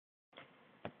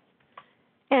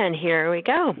And here we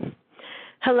go.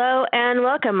 Hello and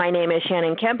welcome. My name is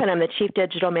Shannon Kemp, and I'm the Chief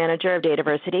Digital Manager of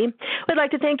DATAVERSITY. We'd like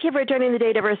to thank you for joining the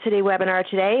DATAVERSITY webinar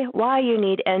today, Why You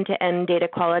Need End-to-End Data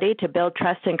Quality to Build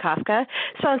Trust in Kafka,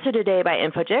 sponsored today by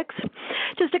Infojix.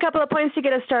 Just a couple of points to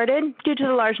get us started. Due to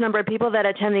the large number of people that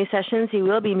attend these sessions, you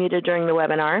will be muted during the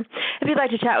webinar. If you'd like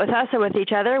to chat with us or with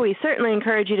each other, we certainly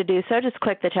encourage you to do so. Just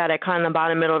click the chat icon in the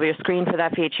bottom middle of your screen for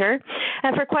that feature.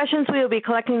 And for questions, we will be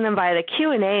collecting them via the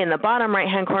Q&A in the bottom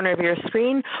right-hand corner of your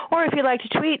screen, or if you'd like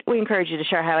to tweet, we encourage you to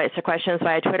share highlights or questions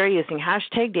via Twitter using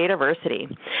hashtag DATAVERSITY.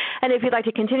 And if you'd like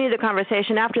to continue the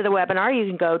conversation after the webinar, you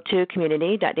can go to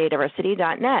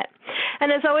community.dataversity.net.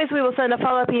 And as always, we will send a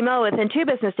follow-up email within 2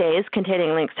 business days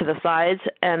containing links to the slides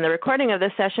and the recording of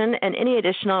this session and any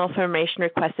additional information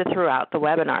requested throughout the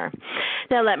webinar.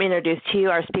 Now let me introduce to you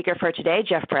our speaker for today,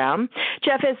 Jeff Brown.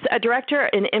 Jeff is a director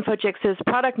in Infojix's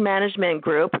product management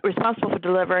group responsible for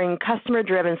delivering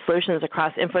customer-driven solutions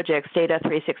across Infojix Data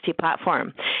 360 platform.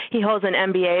 He holds an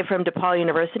MBA from DePaul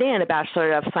University and a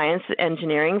Bachelor of Science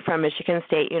Engineering from Michigan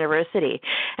State University.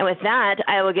 And with that,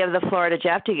 I will give the floor to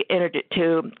Jeff to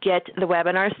get the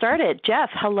webinar started. Jeff,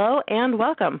 hello and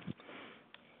welcome.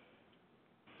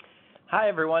 Hi,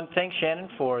 everyone. Thanks, Shannon,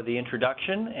 for the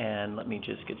introduction. And let me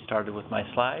just get started with my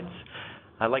slides.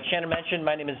 Like Shannon mentioned,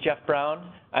 my name is Jeff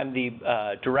Brown. I'm the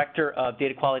Director of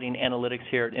Data Quality and Analytics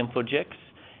here at Infojix.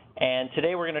 And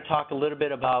today we're going to talk a little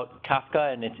bit about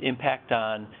Kafka and its impact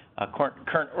on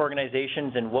current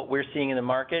organizations and what we're seeing in the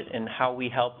market and how we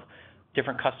help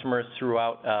different customers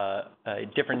throughout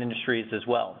different industries as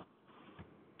well.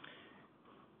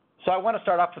 So I want to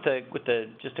start off with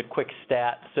just a quick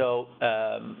stat. So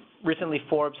recently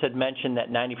Forbes had mentioned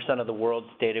that 90% of the world's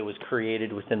data was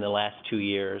created within the last 2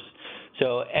 years.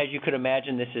 So as you could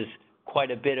imagine, this is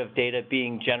quite a bit of data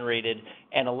being generated,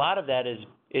 and a lot of that is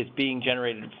being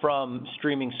generated from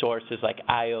streaming sources like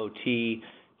IoT,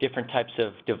 different types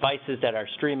of devices that are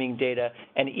streaming data,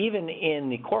 and even in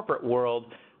the corporate world,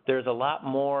 there's a lot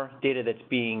more data that's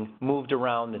being moved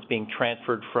around, that's being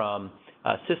transferred from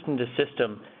system to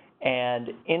system. And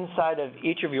inside of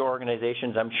each of your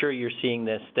organizations, I'm sure you're seeing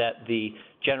this, that the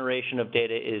generation of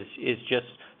data is just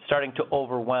starting to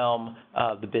overwhelm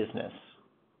the business.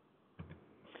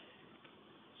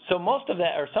 So most of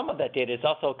that, or some of that data is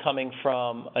also coming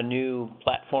from a new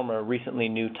platform or a recently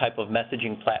new type of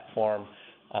messaging platform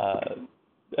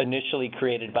initially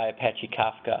created by Apache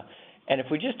Kafka. And if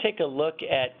we just take a look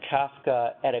at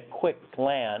Kafka at a quick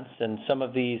glance, and some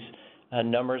of these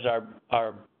numbers are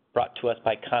brought to us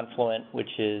by Confluent,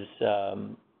 which is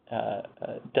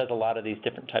does a lot of these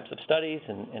different types of studies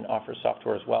and offers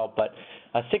software as well. But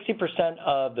 60%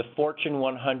 of the Fortune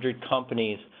 100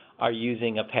 companies are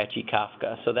using Apache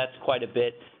Kafka. So that's quite a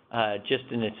bit just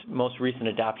in its most recent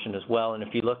adoption as well. And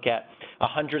if you look at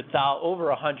over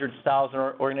 100,000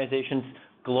 organizations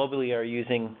globally are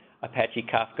using Apache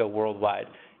Kafka worldwide.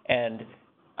 And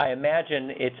I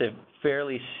imagine it's a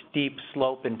fairly steep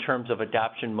slope in terms of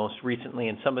adoption most recently,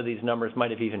 and some of these numbers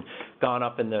might have even gone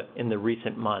up in the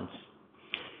recent months.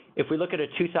 If we look at a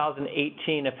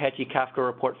 2018 Apache Kafka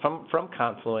report from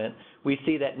Confluent, we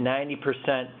see that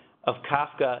 90% of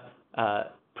Kafka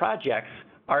projects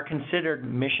are considered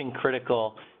mission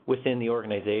critical within the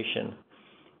organization.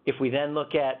 If we then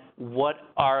look at what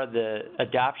are the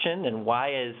adoption and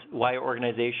why are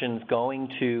organizations going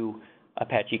to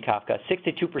Apache Kafka,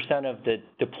 62% of the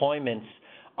deployments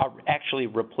are actually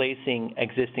replacing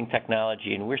existing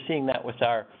technology, and we're seeing that with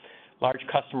our large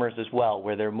customers as well,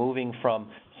 where they're moving from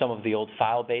some of the old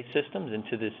file-based systems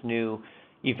into this new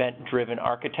event-driven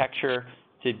architecture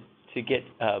to get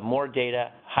more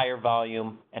data, higher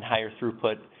volume, and higher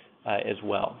throughput as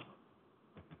well.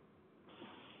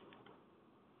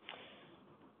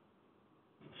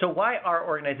 So why are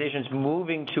organizations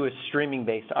moving to a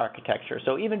streaming-based architecture?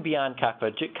 So even beyond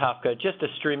Kafka, just a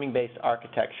streaming-based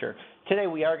architecture. Today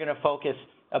we are going to focus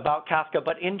about Kafka,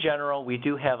 but in general we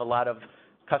do have a lot of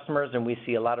customers and we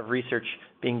see a lot of research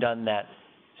being done that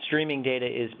streaming data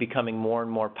is becoming more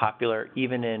and more popular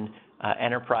even in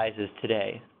enterprises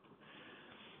today.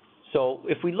 So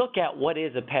if we look at what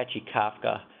is Apache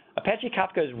Kafka, Apache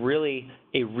Kafka is really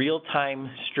a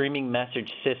real-time streaming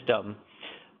message system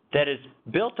that is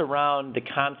built around the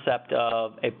concept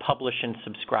of a publish and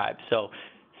subscribe. So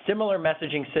similar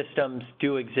messaging systems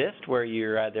do exist where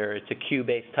it's a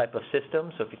queue-based type of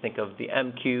system, so if you think of the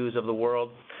MQs of the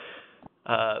world.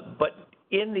 But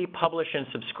in the publish and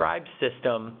subscribe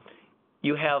system,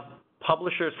 you have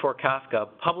publishers for Kafka.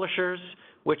 Publishers,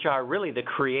 which are really the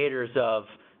creators of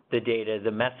the data, the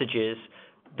messages,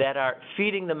 that are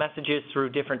feeding the messages through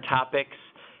different topics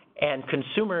And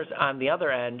consumers on the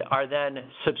other end are then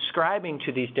subscribing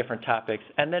to these different topics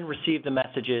and then receive the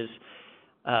messages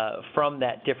from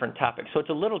that different topic. So it's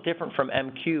a little different from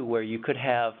MQ, where you could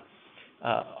have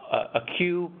a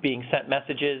queue being sent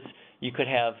messages. You could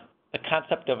have a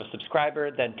concept of a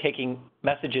subscriber then taking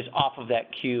messages off of that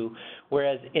queue,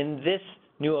 whereas in this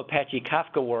new Apache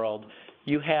Kafka world,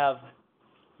 you have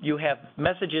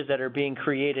messages that are being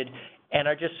created and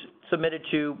are just submitted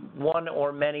to one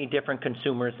or many different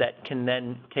consumers that can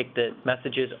then take the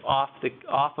messages off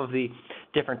of the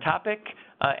different topic,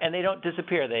 and they don't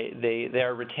disappear. They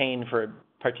are retained for a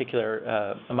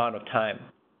particular amount of time.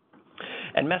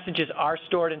 And messages are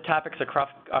stored in topics across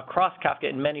Kafka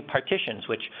in many partitions,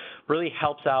 which really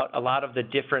helps out a lot of the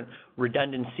different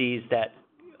redundancies that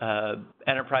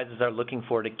enterprises are looking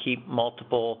for to keep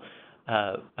multiple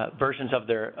versions of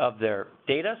their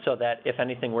data, so that if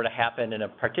anything were to happen in a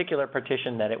particular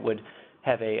partition, that it would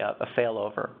have a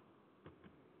failover.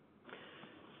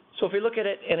 So if we look at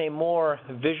it in a more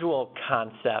visual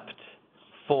concept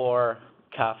for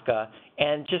Kafka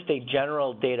and just a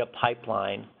general data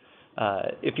pipeline,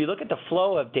 if you look at the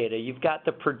flow of data, you've got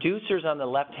the producers on the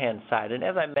left-hand side. And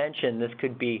as I mentioned, this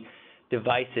could be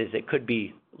devices. It could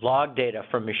be log data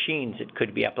from machines. It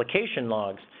could be application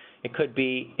logs. It could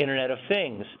be Internet of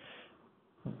Things.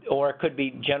 Or it could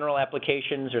be general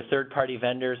applications or third-party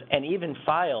vendors, and even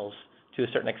files to a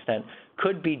certain extent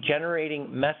could be generating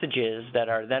messages that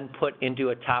are then put into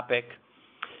a topic.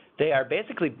 They are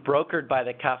basically brokered by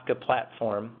the Kafka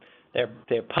platform.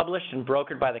 They're published and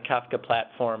brokered by the Kafka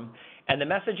platform, and the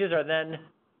messages are then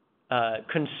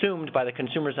consumed by the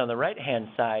consumers on the right-hand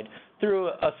side through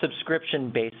a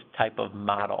subscription-based type of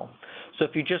model. So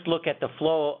if you just look at the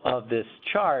flow of this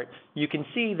chart, you can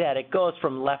see that it goes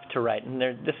from left to right, and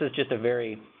this is just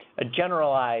a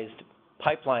generalized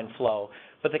pipeline flow,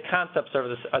 but the concepts are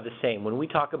the same. When we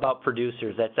talk about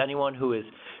producers, that's anyone who is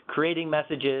creating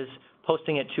messages,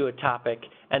 posting it to a topic,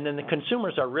 and then the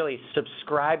consumers are really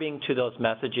subscribing to those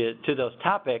messages, to those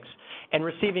topics, and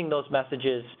receiving those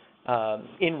messages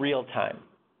in real time.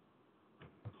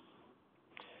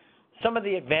 Some of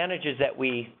the advantages that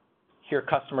we hear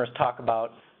customers talk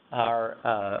about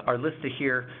are listed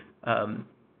here.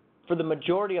 For the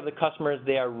majority of the customers,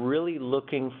 they are really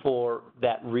looking for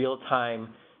that real-time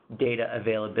data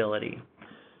availability.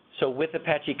 So with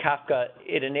Apache Kafka,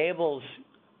 it enables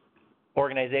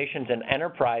organizations and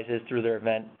enterprises through their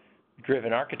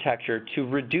event-driven architecture to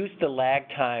reduce the lag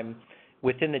time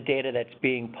within the data that's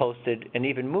being posted and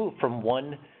even move from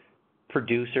one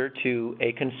producer to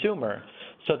a consumer,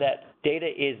 so that data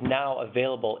is now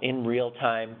available in real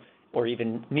time or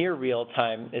even near real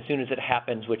time as soon as it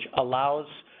happens, which allows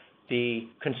the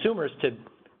consumers to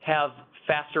have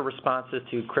faster responses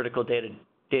to critical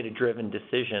data-driven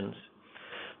decisions.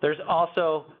 There's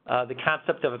also the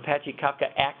concept of Apache Kafka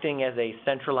acting as a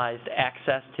centralized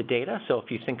access to data. So if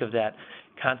you think of that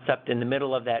concept in the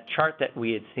middle of that chart that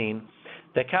we had seen,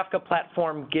 the Kafka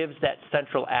platform gives that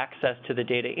central access to the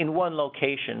data in one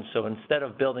location. So instead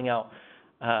of building out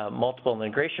multiple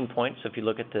integration points, so if you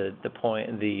look at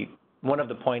one of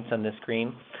the points on the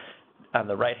screen on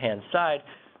the right-hand side,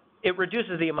 it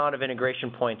reduces the amount of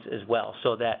integration points as well,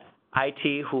 so that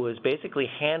IT, who is basically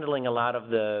handling a lot of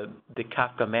the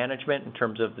Kafka management in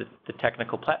terms of the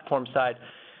technical platform side,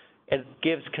 it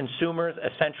gives consumers a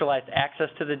centralized access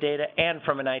to the data, and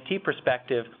from an IT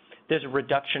perspective, there's a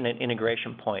reduction in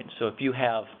integration points. So if you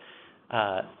have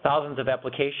thousands of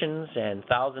applications and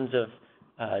thousands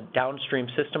of downstream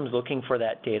systems looking for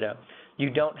that data, you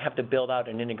don't have to build out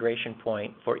an integration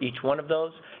point for each one of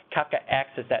those. Kafka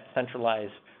acts as that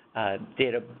centralized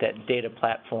data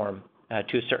platform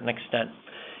to a certain extent.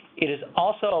 It is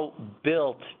also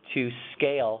built to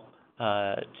scale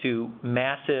to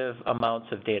massive amounts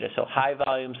of data, so high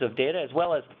volumes of data as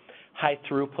well as high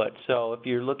throughput. So if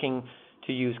you're looking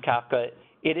to use Kafka,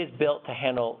 it is built to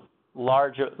handle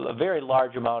a very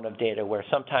large amount of data, where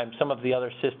sometimes some of the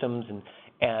other systems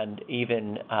and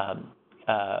even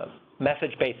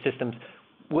message-based systems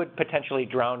would potentially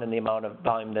drown in the amount of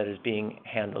volume that is being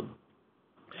handled.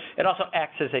 It also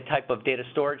acts as a type of data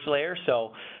storage layer.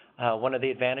 So one of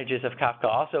the advantages of Kafka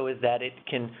also is that it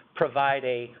can provide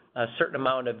a certain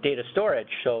amount of data storage,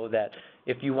 so that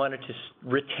if you wanted to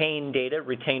retain data,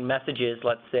 retain messages,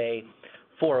 let's say,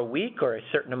 for a week or a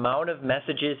certain amount of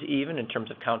messages, even in terms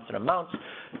of counts and amounts,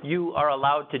 you are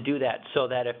allowed to do that, so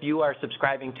that if you are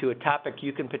subscribing to a topic,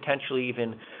 you can potentially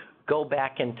even go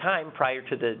back in time prior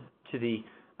to the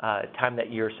time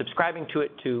that you're subscribing to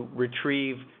it to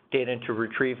retrieve data and to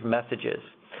retrieve messages.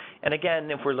 And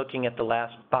again, if we're looking at the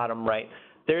last bottom right,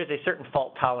 there is a certain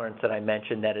fault tolerance that I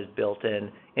mentioned that is built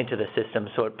into the system.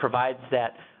 So it provides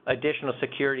that additional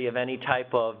security of any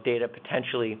type of data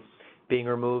potentially being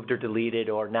removed or deleted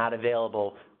or not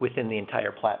available within the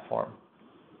entire platform.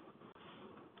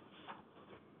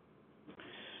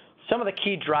 Some of the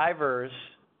key drivers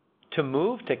to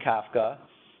move to Kafka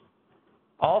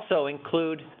also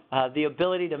include the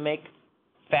ability to make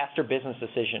faster business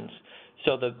decisions.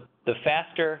 So the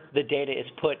faster the data is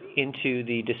put into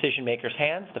the decision maker's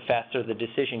hands, the faster the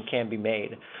decision can be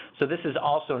made. So this is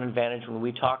also an advantage when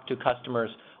we talk to customers.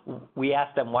 We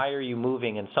ask them, why are you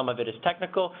moving? And some of it is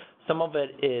technical. Some of it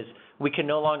is we can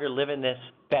no longer live in this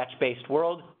batch-based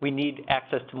world. We need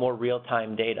access to more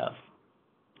real-time data.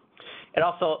 It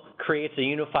also creates a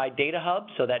unified data hub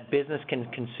so that business can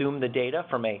consume the data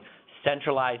from a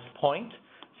centralized point.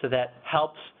 So that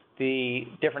helps the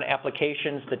different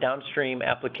applications, the downstream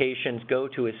applications, go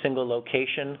to a single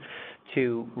location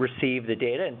to receive the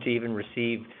data and to even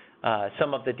receive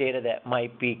some of the data that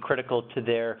might be critical to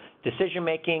their decision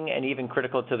making and even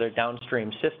critical to their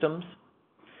downstream systems.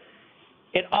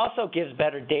 It also gives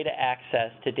better data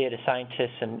access to data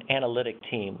scientists and analytic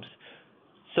teams.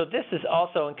 So this is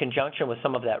also in conjunction with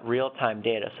some of that real-time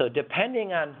data. So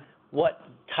depending on what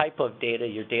type of data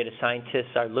your data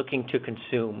scientists are looking to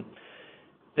consume,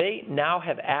 they now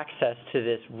have access to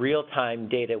this real-time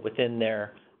data within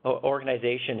their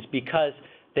organizations because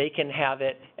they can have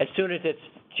it as soon as it's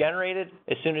generated,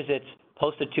 as soon as it's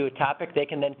posted to a topic, they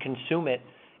can then consume it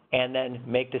and then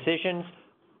make decisions,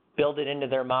 build it into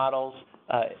their models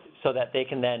so that they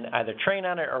can then either train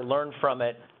on it or learn from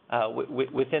it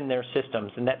within their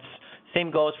systems. And that same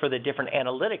goes for the different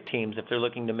analytic teams. If they're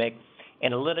looking to make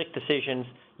analytic decisions,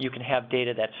 you can have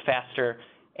data that's faster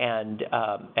and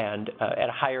at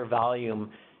a higher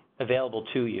volume available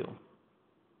to you.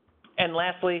 And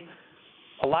lastly,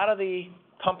 a lot of the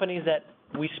companies that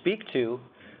we speak to,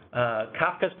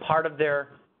 Kafka is part of their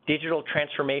digital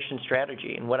transformation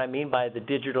strategy. And what I mean by the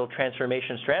digital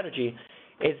transformation strategy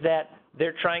is that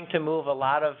they're trying to move a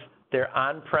lot of their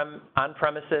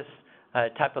on-premises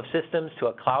type of systems to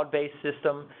a cloud-based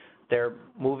system. They're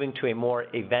moving to a more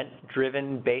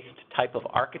event-driven based type of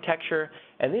architecture.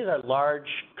 And these are large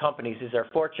companies. These are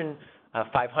Fortune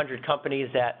 500 companies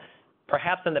that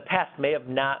perhaps in the past may have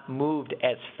not moved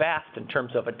as fast in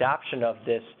terms of adoption of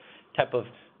this type of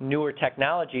newer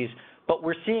technologies. But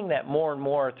we're seeing that more and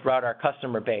more throughout our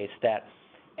customer base, that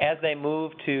as they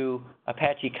move to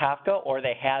Apache Kafka or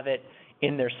they have it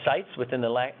in their sites within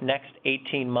the next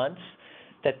 18 months,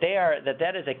 that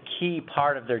is a key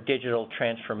part of their digital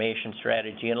transformation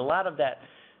strategy. And a lot of that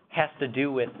has to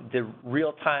do with the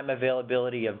real-time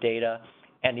availability of data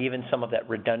and even some of that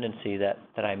redundancy that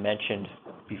I mentioned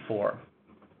before.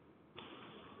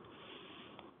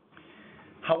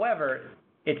 However,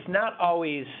 it's not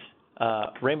always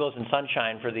rainbows and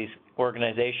sunshine for these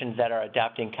organizations that are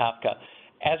adopting Kafka.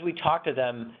 As we talk to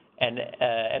them and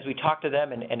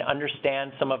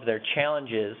understand some of their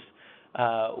challenges,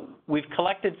 we've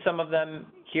collected some of them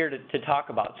here to talk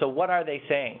about. So what are they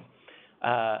saying?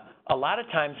 A lot of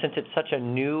times, since it's such a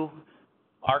new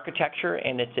architecture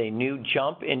and it's a new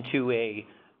jump into a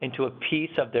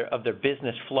piece of their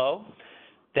business flow,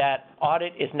 that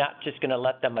audit is not just going to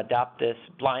let them adopt this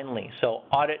blindly. So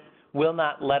audit will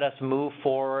not let us move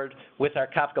forward with our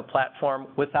Kafka platform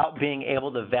without being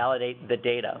able to validate the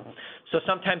data. So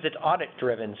sometimes it's audit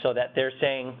driven, so that they're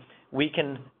saying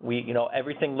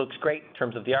everything looks great in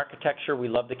terms of the architecture. We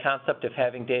love the concept of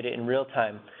having data in real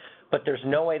time, but there's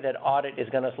no way that audit is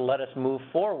going to let us move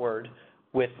forward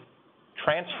with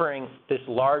transferring this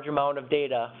large amount of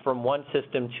data from one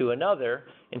system to another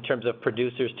in terms of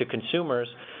producers to consumers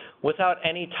without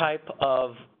any type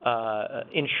of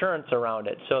insurance around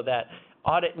it, so that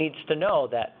audit needs to know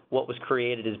that what was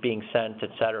created is being sent, et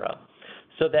cetera.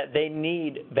 So that they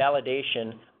need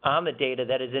validation on the data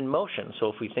that is in motion. So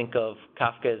if we think of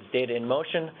Kafka as data in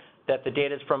motion, that the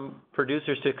data from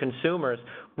producers to consumers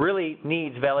really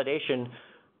needs validation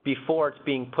before it's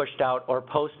being pushed out or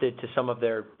posted to some of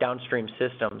their downstream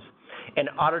systems. And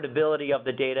auditability of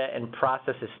the data and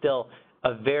process is still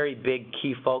a very big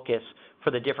key focus for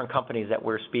the different companies that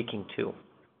we're speaking to.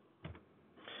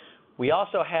 We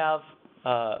also have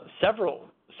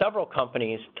several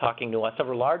companies talking to us,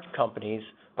 several large companies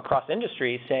across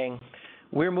industries saying,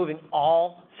 we're moving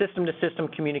all system-to-system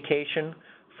communication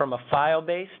from a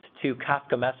file-based to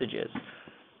Kafka messages.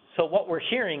 So what we're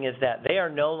hearing is that they are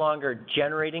no longer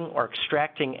generating or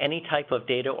extracting any type of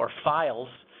data or files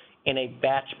in a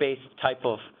batch-based type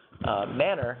of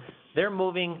manner. They're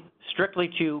moving strictly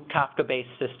to Kafka-based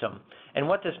system. And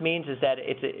what this means is that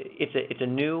it's a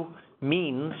new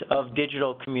means of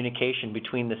digital communication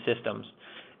between the systems.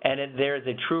 And there is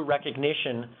a true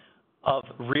recognition of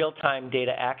real-time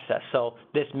data access. So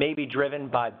this may be driven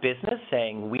by business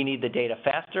saying we need the data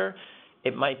faster.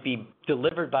 It might be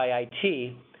delivered by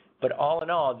IT, but all in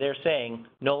all, they're saying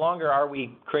no longer are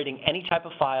we creating any type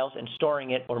of files and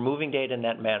storing it or moving data in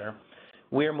that manner.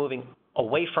 We're moving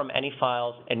away from any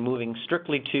files and moving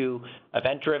strictly to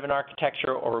event-driven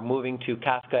architecture, or we're moving to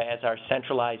Kafka as our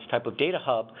centralized type of data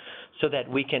hub so that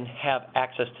we can have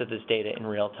access to this data in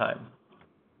real time.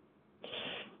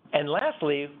 And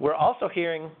lastly, we're also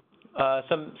hearing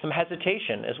some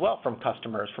hesitation as well from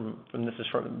customers. This is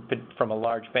from a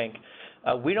large bank.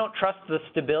 We don't trust the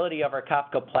stability of our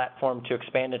Kafka platform to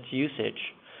expand its usage.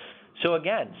 So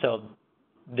again,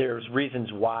 there's reasons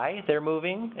why they're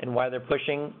moving and why they're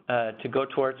pushing to go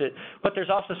towards it, but there's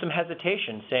also some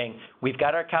hesitation saying we've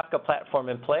got our Kafka platform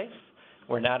in place,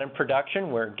 we're not in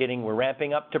production, we're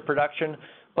ramping up to production,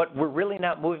 but we're really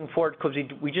not moving forward because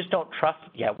we just don't trust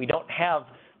it yet. We don't have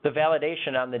the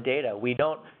validation on the data. We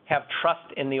don't have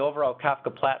trust in the overall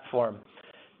Kafka platform,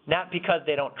 not because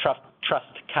they don't trust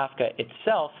Kafka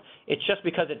itself, it's just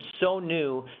because it's so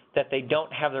new that they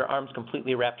don't have their arms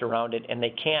completely wrapped around it and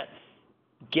they can't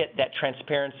get that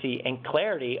transparency and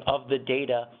clarity of the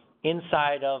data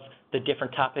inside of the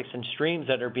different topics and streams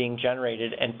that are being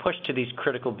generated and pushed to these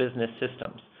critical business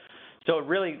systems. So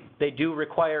really, they do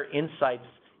require insights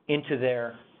into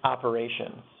their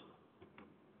operations.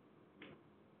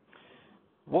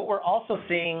 What we're also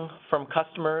seeing from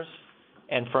customers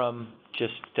and from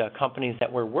just companies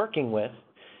that we're working with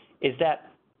is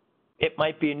that it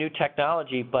might be a new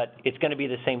technology, but it's going to be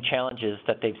the same challenges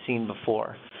that they've seen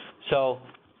before. So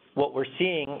what we're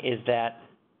seeing is that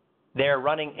they're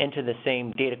running into the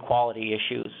same data quality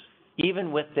issues,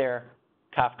 even with their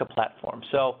Kafka platform.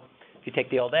 So if you take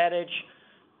the old adage,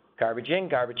 garbage in,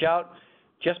 garbage out,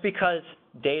 just because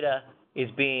data is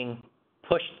being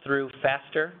pushed through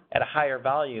faster at a higher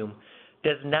volume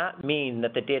does not mean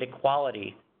that the data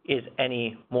quality is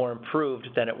any more improved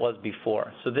than it was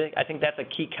before. So I think that's a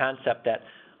key concept that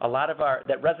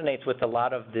that resonates with a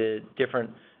lot of the different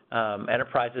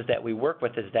enterprises that we work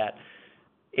with, is that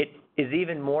it is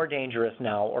even more dangerous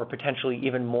now, or potentially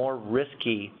even more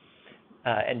risky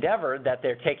endeavor that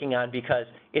they're taking on, because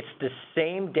it's the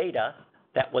same data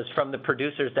that was from the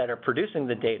producers that are producing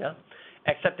the data,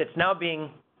 except it's now being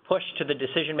pushed to the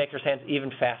decision makers' hands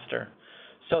even faster,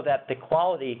 so that the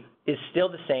quality is still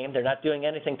the same. They're not doing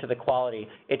anything to the quality.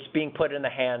 It's being put in the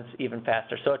hands even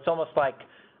faster. So it's almost like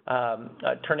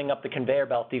turning up the conveyor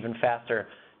belt even faster.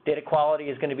 Data quality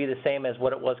is going to be the same as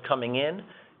what it was coming in,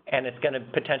 and it's going to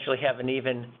potentially have an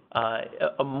even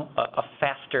a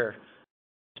faster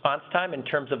response time in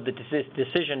terms of the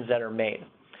decisions that are made.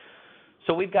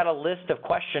 So we've got a list of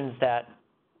questions that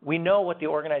we know what the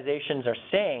organizations are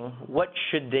saying. What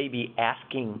should they be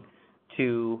asking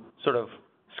to sort of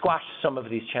squash some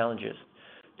of these challenges?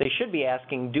 They should be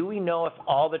asking, do we know if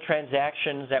all the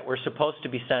transactions that were supposed to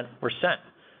be sent were sent?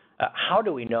 How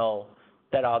do we know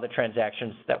that all the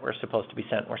transactions that were supposed to be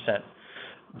sent were sent?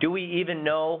 Do we even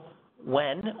know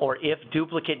when or if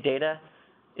duplicate data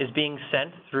is being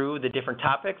sent through the different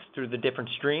topics, through the different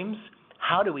streams?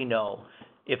 How do we know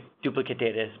if duplicate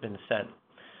data has been sent?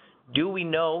 Do we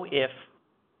know if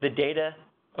the data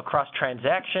across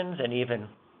transactions and even,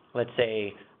 let's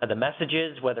say, the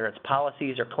messages, whether it's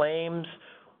policies or claims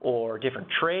or different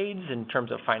trades in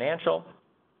terms of financial,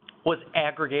 was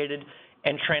aggregated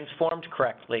and transformed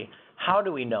correctly? How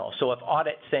do we know? So if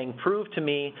audit's saying, prove to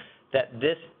me that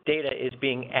this data is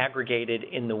being aggregated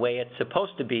in the way it's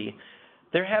supposed to be,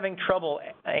 they're having trouble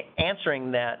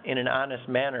answering that in an honest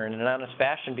manner, in an honest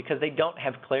fashion, because they don't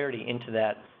have clarity into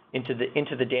that,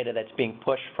 into the data that's being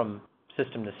pushed from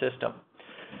system to system.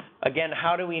 Again,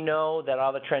 how do we know that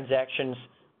all the transactions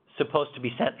supposed to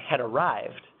be sent had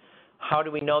arrived? How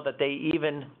do we know that they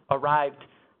even arrived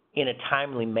in a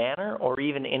timely manner, or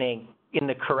even in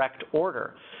the correct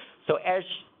order? So as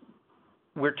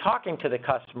we're talking to the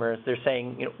customers, they're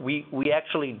saying, we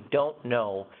actually don't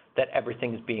know that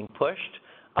everything's being pushed.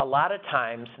 A lot of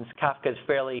times, since Kafka is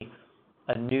fairly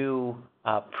a new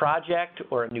project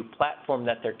or a new platform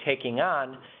that they're taking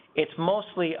on, it's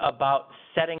mostly about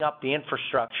setting up the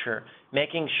infrastructure,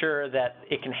 making sure that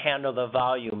it can handle the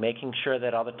volume, making sure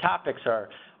that all the topics are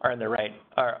in the right,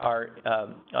 are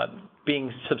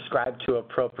being subscribed to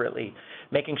appropriately,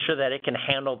 making sure that it can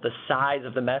handle the size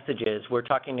of the messages. We're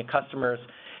talking to customers,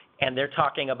 and they're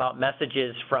talking about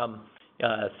messages from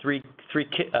 3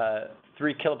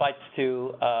 kilobytes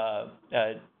to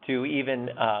even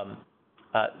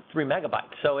 3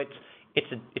 megabytes. So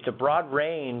it's a broad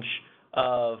range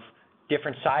of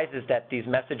different sizes that these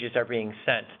messages are being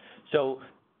sent. So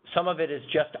some of it is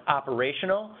just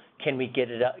operational. Can we get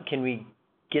it up? Can we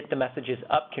get the messages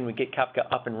up? Can we get Kafka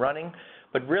up and running?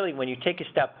 But really, when you take a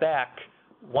step back,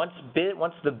 once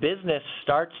the business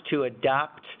starts to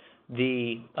adopt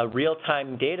the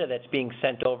real-time data that's being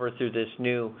sent over through this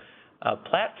new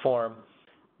platform,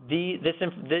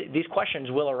 these questions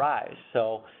will arise.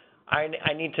 So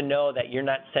I need to know that you're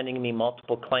not sending me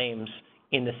multiple claims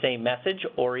in the same message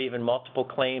or even multiple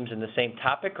claims in the same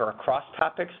topic or across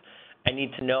topics. I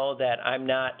need to know that I'm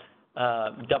not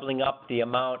doubling up the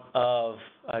amount of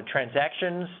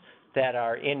transactions that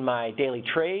are in my daily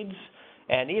trades,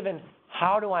 and even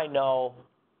how do I know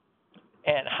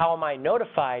and how am I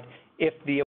notified if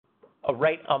the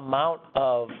right amount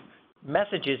of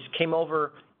messages came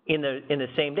over in the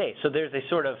same day. So there's a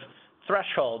sort of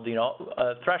threshold,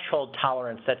 a threshold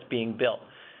tolerance that's being built.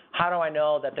 How do I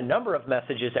know that the number of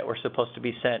messages that were supposed to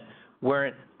be sent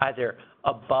weren't either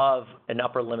above an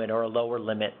upper limit or a lower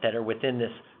limit that are within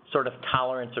this sort of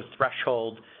tolerance or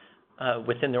threshold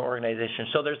within their organization?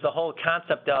 So there's the whole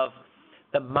concept of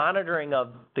the monitoring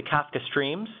of the Kafka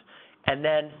streams, and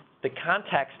then the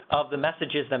context of the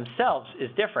messages themselves is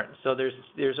different. So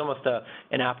there's almost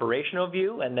an operational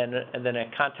view and then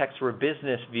a context or a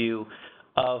business view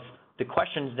of the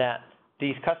questions that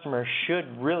these customers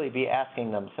should really be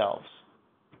asking themselves.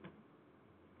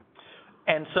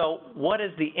 And so what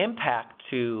is the impact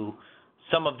to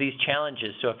some of these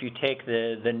challenges? So if you take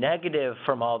the negative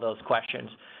from all those questions,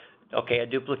 okay, a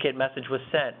duplicate message was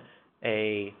sent,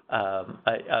 a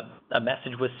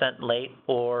message was sent late,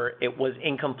 or it was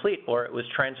incomplete, or it was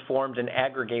transformed and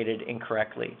aggregated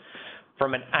incorrectly.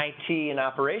 From an IT and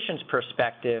operations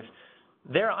perspective,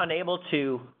 they're unable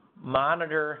to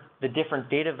monitor the different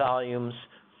data volumes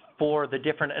for the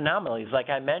different anomalies, like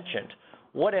I mentioned.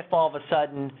 What if all of a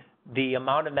sudden the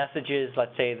amount of messages,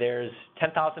 let's say there's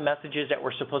 10,000 messages that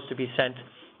were supposed to be sent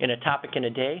in a topic in a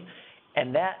day,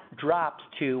 and that drops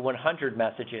to 100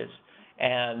 messages,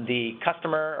 and the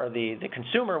customer or the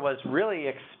consumer was really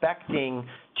expecting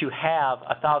to have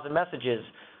 1,000 messages?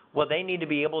 Well, they need to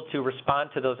be able to respond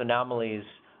to those anomalies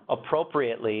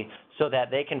appropriately so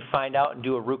that they can find out and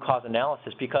do a root cause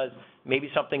analysis, because maybe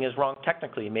something is wrong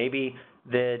technically. Maybe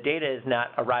the data is not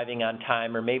arriving on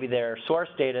time, or maybe their source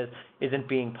data isn't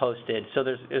being posted. So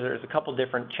there's a couple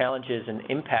different challenges and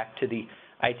impact to the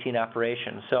IT and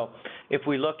operations. So if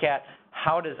we look at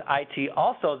how does IT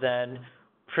also then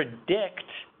predict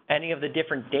any of the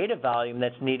different data volume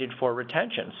that's needed for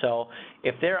retention. So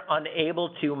if they're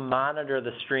unable to monitor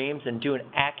the streams and do an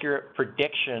accurate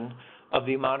prediction of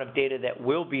the amount of data that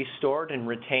will be stored and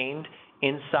retained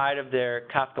inside of their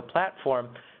Kafka platform,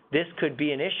 this could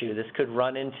be an issue. This could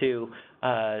run into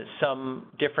some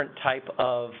different type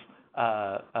of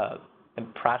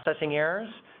processing errors,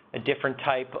 a different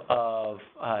type of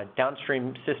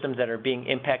downstream systems that are being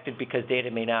impacted because data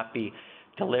may not be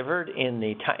delivered in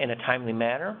a timely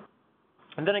manner.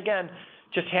 And then again,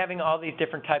 just having all these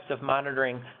different types of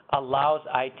monitoring allows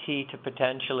IT to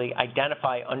potentially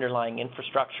identify underlying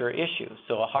infrastructure issues.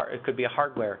 So it could be a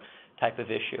hardware type of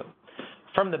issue.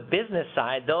 From the business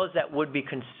side, those that would be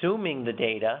consuming the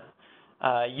data,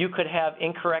 you could have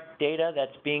incorrect data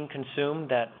that's being consumed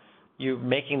that you're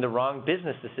making the wrong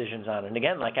business decisions on. And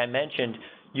again, like I mentioned,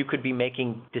 you could be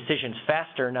making decisions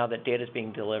faster now that data is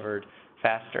being delivered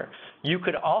faster. You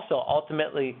could also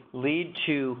ultimately lead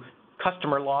to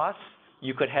customer loss.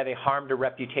 You could have a harm to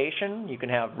reputation. You can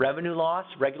have revenue loss,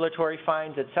 regulatory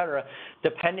fines, et cetera,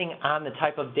 depending on the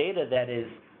type of data that is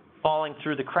falling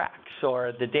through the cracks,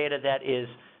 or the data that is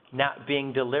not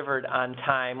being delivered on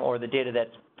time, or the data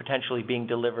that's potentially being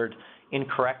delivered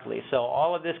incorrectly. So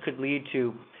all of this could lead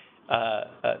to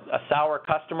a sour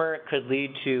customer. It could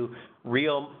lead to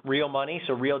real money,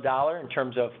 so real dollar in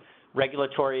terms of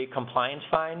regulatory compliance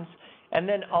fines. And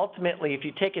then ultimately, if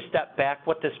you take a step back,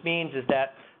 what this means is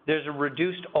that there's a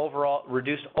reduced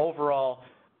overall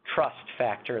trust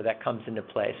factor that comes into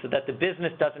play, so that the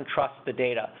business doesn't trust the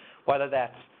data, whether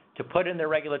that's to put in the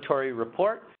regulatory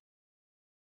report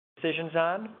decisions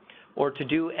on, or to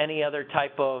do any other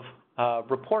type of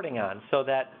reporting on, so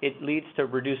that it leads to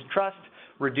reduced trust,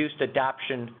 reduced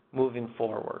adoption moving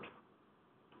forward.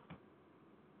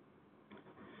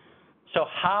 So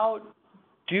how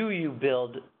do you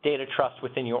build data trust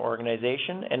within your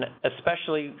organization, and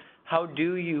especially how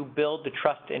do you build the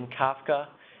trust in Kafka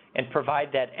and provide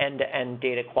that end-to-end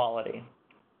data quality?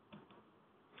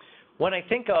 When I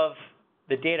think of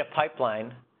the data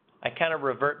pipeline, I kind of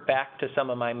revert back to some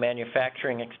of my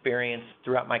manufacturing experience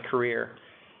throughout my career.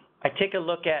 I take a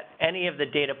look at any of the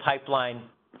data pipeline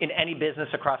in any business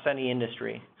across any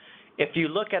industry, if you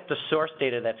look at the source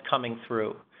data that's coming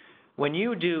through, when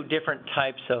you do different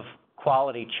types of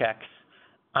quality checks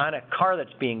on a car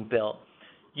that's being built,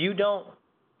 you don't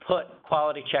put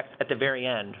quality checks at the very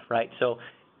end, right? So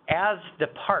as the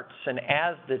parts and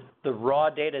as the raw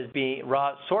data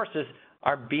raw sources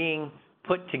are being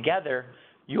put together,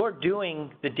 you're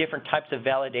doing the different types of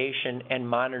validation and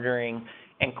monitoring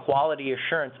and quality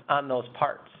assurance on those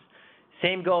parts.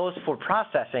 Same goes for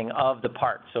processing of the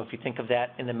parts. So if you think of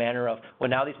that in the manner of, well,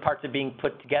 now these parts are being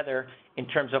put together in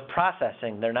terms of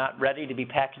processing. They're not ready to be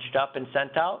packaged up and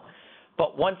sent out,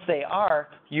 but once they are,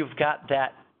 you've got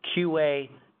that QA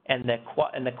and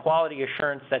the quality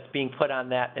assurance that's being put on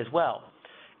that as well.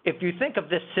 If you think of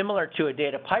this similar to a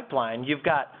data pipeline, you've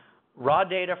got raw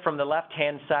data from the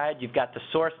left-hand side, you've got the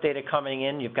source data coming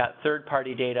in, you've got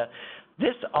third-party data.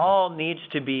 This all needs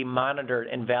to be monitored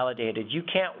and validated. You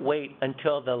can't wait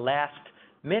until the last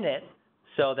minute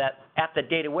so that at the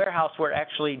data warehouse we're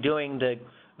actually doing the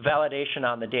validation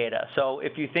on the data. So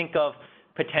if you think of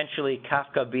potentially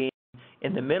Kafka being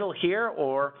in the middle here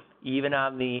or even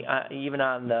on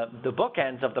the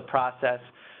bookends of the process,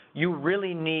 you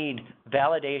really need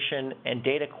validation and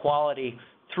data quality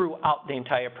throughout the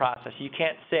entire process. You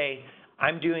can't say,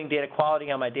 I'm doing data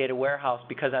quality on my data warehouse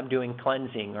because I'm doing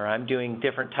cleansing or I'm doing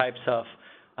different types of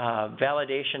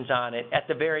validations on it at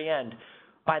the very end.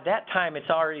 By that time, it's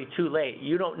already too late.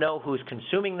 You don't know who's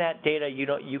consuming that data.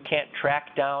 You can't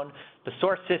track down the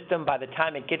source system. By the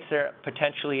time it gets there,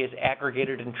 potentially is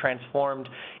aggregated and transformed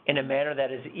in a manner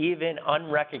that is even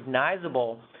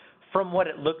unrecognizable from what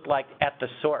it looked like at the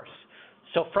source.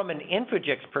 So from an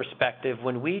Infogix perspective,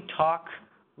 when we talk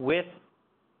with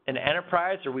an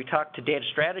enterprise or we talk to data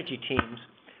strategy teams,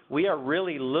 we are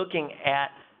really looking at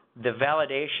the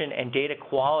validation and data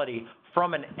quality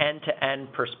from an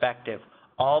end-to-end perspective,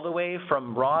 all the way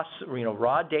from raw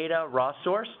data, raw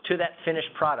source, to that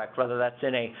finished product, whether that's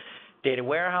in a data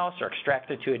warehouse or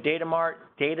extracted to a data mart,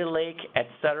 data lake, et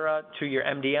cetera, to your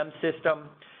MDM system.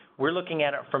 We're looking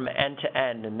at it from end to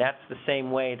end, and that's the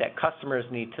same way that customers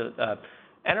need to,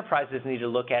 enterprises need to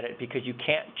look at it, because you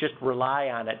can't just rely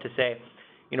on it to say,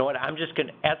 you know what, I'm just going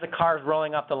to, as the car is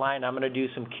rolling off the line, I'm going to do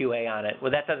some QA on it.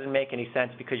 Well, that doesn't make any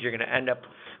sense, because you're going to end up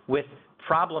with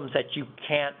problems that you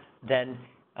can't then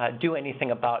do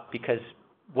anything about, because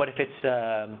what if it's,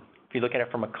 if you look at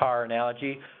it from a car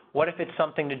analogy, what if it's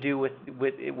something to do with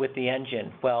the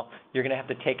engine? Well, you're going to have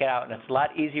to take it out, and it's a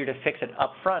lot easier to fix it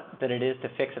up front than it is to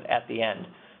fix it at the end.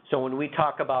 So when we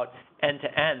talk about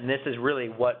end-to-end, this is really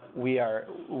what we are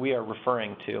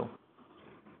referring to.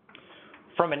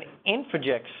 From an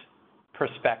Infogix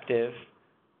perspective,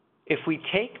 if we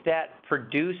take that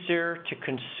producer to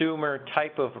consumer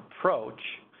type of approach,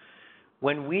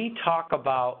 when we talk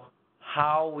about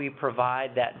how we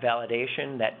provide that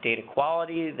validation, that data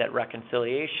quality, that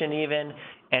reconciliation even,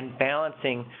 and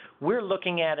balancing, we're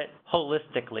looking at it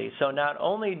holistically. So not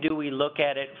only do we look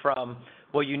at it from,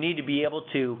 well, you need to be able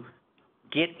to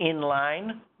get in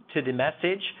line to the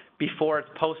message before it's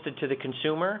posted to the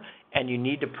consumer, and you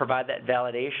need to provide that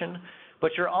validation,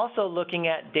 but you're also looking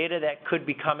at data that could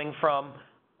be coming from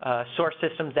source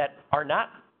systems that are not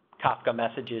Kafka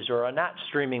messages or are not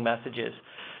streaming messages.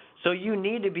 So you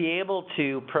need to be able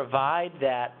to provide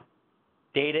that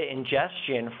data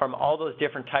ingestion from all those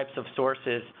different types of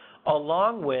sources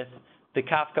along with the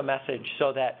Kafka message,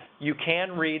 so that you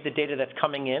can read the data that's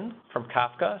coming in from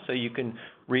Kafka, so you can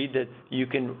read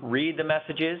the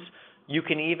messages. You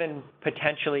can even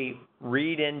potentially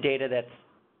read in data that's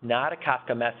not a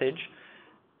Kafka message,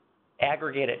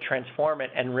 aggregate it, transform it,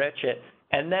 enrich it,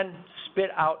 and then spit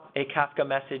out a Kafka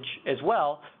message as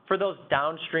well for those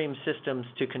downstream systems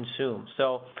to consume.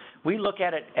 So we look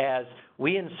at it as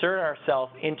we insert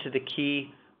ourselves into the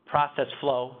key process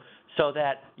flow so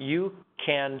that you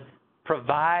can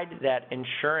provide that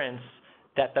insurance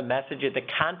that the messages, the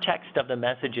context of the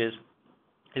messages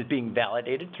is being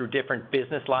validated through different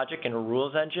business logic and a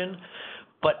rules engine,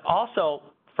 but also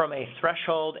from a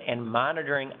threshold and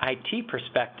monitoring IT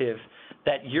perspective,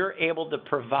 that you're able to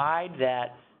provide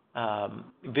that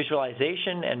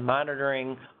visualization and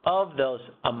monitoring of those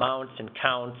amounts and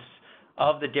counts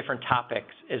of the different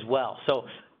topics as well. So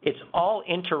it's all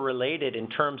interrelated in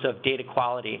terms of data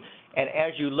quality. And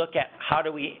as you look at how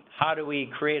do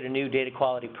we create a new data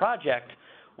quality project,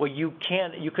 well, you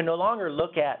can no longer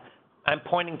look at, I'm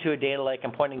pointing to a data lake,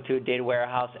 I'm pointing to a data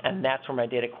warehouse, and that's where my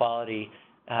data quality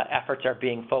efforts are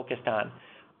being focused on.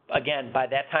 Again, by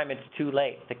that time, it's too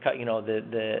late.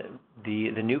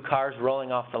 The new car's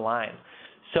rolling off the line.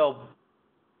 So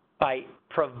by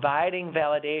providing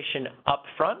validation up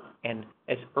front and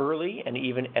as early and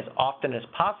even as often as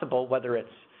possible, whether it's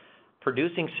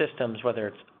producing systems, whether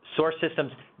it's source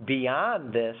systems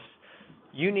beyond this,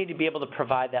 you need to be able to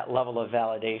provide that level of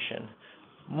validation.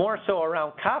 More so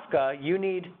around Kafka,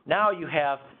 now you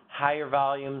have higher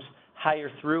volumes,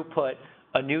 higher throughput,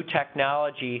 a new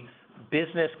technology,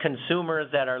 business consumers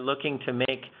that are looking to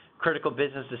make critical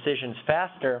business decisions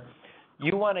faster.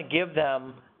 You want to give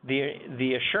them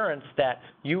the assurance that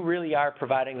you really are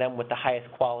providing them with the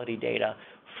highest quality data.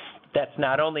 That's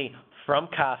not only from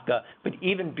Kafka, but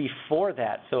even before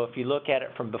that. So if you look at it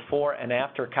from before and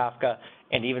after Kafka,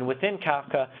 and even within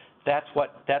Kafka, that's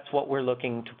what we're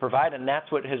looking to provide, and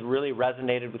that's what has really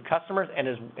resonated with customers and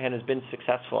has been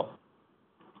successful.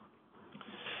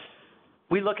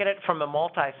 We look at it from a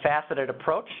multifaceted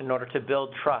approach in order to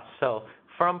build trust. So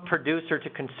from producer to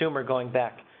consumer going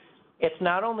back, it's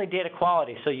not only data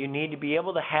quality, so you need to be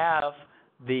able to have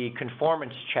the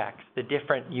conformance checks, the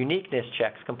different uniqueness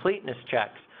checks, completeness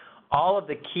checks, all of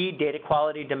the key data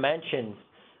quality dimensions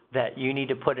that you need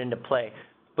to put into play.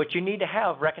 But you need to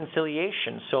have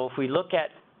reconciliation. So if we look at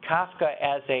Kafka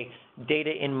as a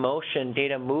data in motion,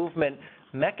 data movement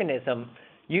mechanism,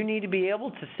 you need to be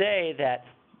able to say that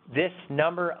this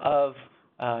number of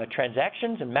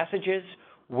transactions and messages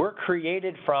were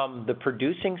created from the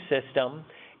producing system,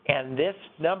 and this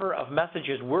number of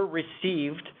messages were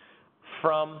received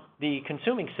from the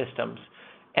consuming systems.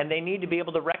 And they need to be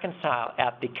able to reconcile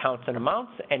at the counts and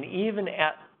amounts, and even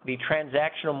at the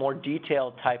transactional, more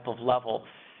detailed type of level,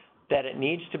 that it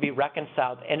needs to be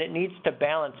reconciled, and it needs to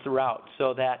balance throughout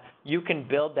so that you can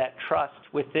build that trust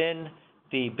within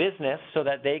the business so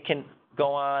that they can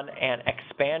go on and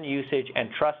expand usage and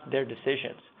trust their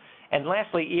decisions. And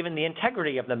lastly, even the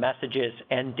integrity of the messages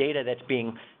and data that's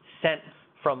being sent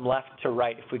from left to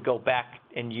right, if we go back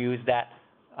and use that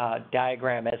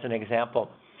diagram as an example.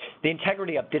 The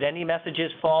integrity of, did any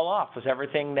messages fall off? Was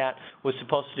everything that was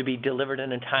supposed to be delivered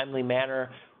in a timely manner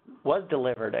was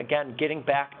delivered? Again, getting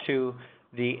back to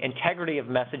the integrity of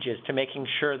messages, to making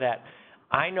sure that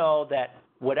I know that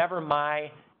whatever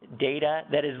my data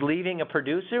that is leaving a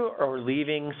producer or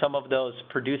leaving some of those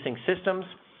producing systems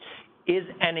is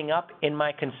ending up in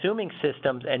my consuming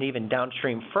systems, and even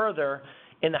downstream further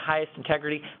in the highest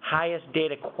integrity, highest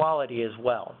data quality as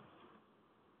well.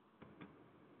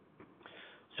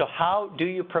 So how do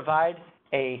you provide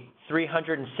a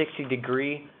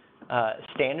 360-degree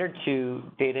standard to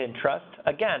data and trust?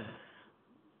 Again,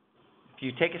 if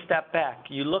you take a step back,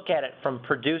 you look at it from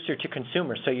producer to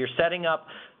consumer. So you're setting up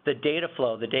the data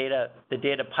flow, the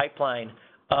data pipeline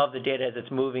of the data as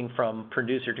it's moving from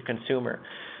producer to consumer.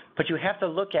 But you have to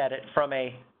look at it from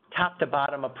a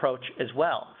top-to-bottom approach as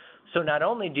well. So not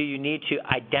only do you need to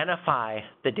identify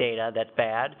the data that's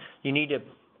bad, you need to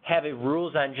have a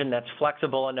rules engine that's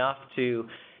flexible enough to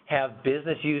have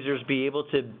business users be able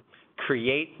to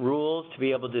create rules, to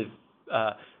be able to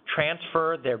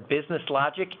transfer their business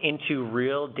logic into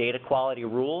real data quality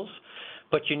rules.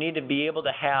 But you need to be able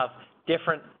to have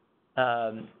different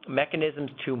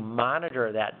mechanisms to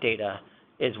monitor that data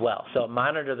as well. So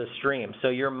monitor the stream. So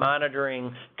you're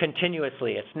monitoring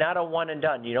continuously. It's not a one and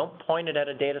done. You don't point it at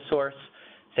a data source,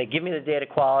 say, give me the data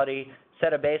quality,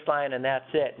 set a baseline, and that's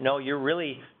it. No, you're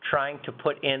really trying to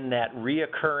put in that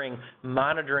reoccurring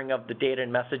monitoring of the data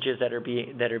and messages that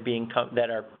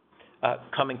are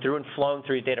coming through and flowing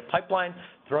through your data pipeline,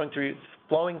 flowing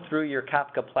through your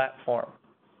Kafka platform.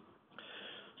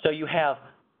 So you have,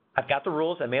 I've got the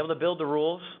rules. I'm able to build the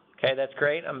rules. Okay, that's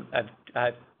great.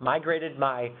 I've migrated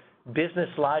my business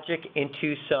logic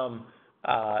into some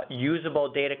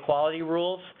usable data quality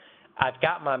rules. I've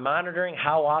got my monitoring,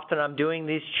 how often I'm doing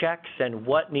these checks and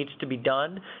what needs to be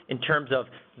done in terms of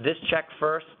this check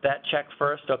first, that check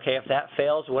first. Okay, if that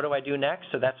fails, what do I do next?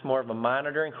 So that's more of a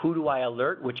monitoring. Who do I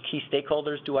alert? Which key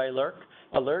stakeholders do I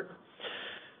alert?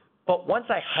 But once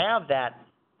I have that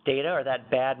data or that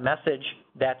bad message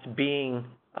that's being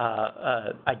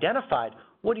identified,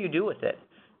 what do you do with it?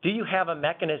 Do you have a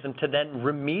mechanism to then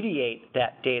remediate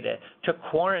that data, to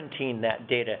quarantine that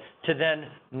data, to then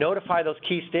notify those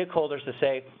key stakeholders to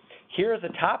say, here's a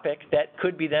topic that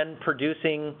could be then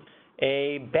producing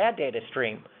a bad data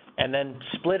stream, and then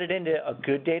split it into a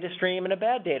good data stream and a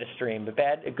bad data stream,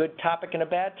 a good topic and a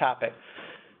bad topic?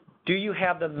 Do you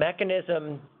have the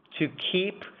mechanism to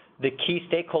keep the key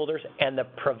stakeholders and the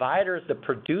providers, the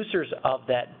producers of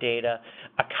that data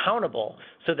accountable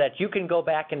so that you can go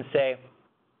back and say,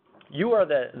 you are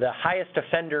the highest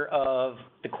offender of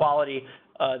the quality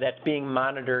that's being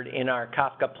monitored in our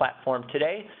Kafka platform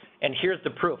today, and here's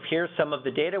the proof. Here's some of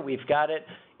the data. We've got it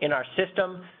in our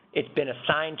system. It's been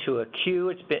assigned to a queue.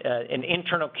 It's been an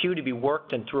internal queue to be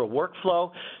worked and through a workflow.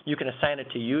 You can assign it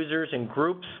to users and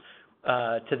groups.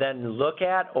 to then look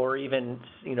at or even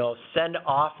send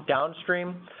off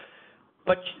downstream.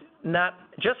 But not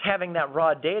just having that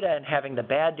raw data and having the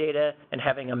bad data and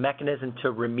having a mechanism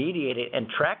to remediate it and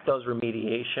track those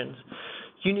remediations,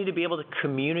 you need to be able to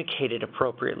communicate it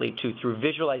appropriately through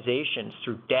visualizations,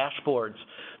 through dashboards,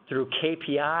 through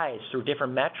KPIs, through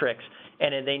different metrics,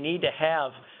 and they need to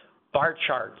have bar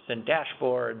charts and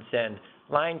dashboards and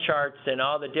line charts and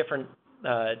all the different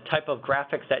type of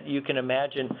graphics that you can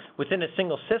imagine within a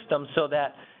single system, so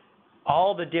that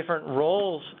all the different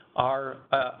roles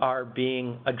are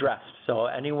being addressed. So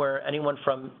anyone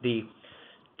from the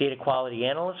data quality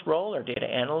analyst role or data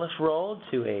analyst role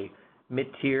to a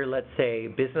mid-tier, let's say,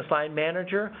 business line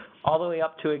manager, all the way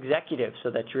up to executive,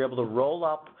 so that you're able to roll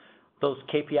up those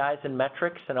KPIs and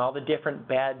metrics and all the different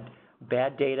bad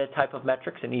data type of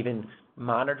metrics and even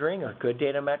monitoring or good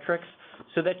data metrics,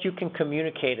 so that you can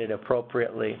communicate it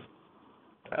appropriately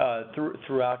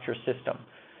throughout your system.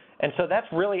 And so that's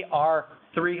really our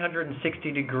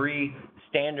 360-degree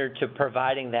standard to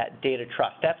providing that data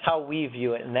trust. That's how we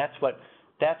view it, and that's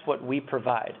what we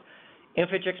provide.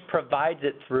 Infogix provides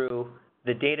it through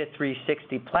the Data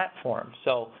 360 platform.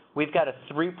 So we've got a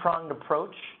three-pronged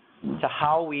approach to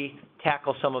how we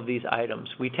tackle some of these items.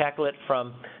 We tackle it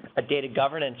from a data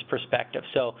governance perspective.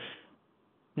 So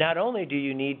not only do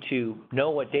you need to know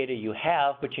what data you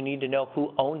have, but you need to know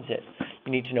who owns it.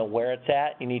 You need to know where it's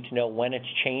at. You need to know when it's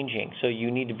changing. So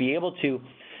you need to be able to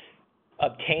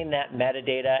obtain that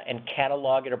metadata and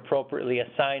catalog it appropriately,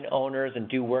 assign owners, and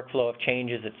do workflow of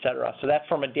changes, et cetera. So that's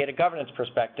from a data governance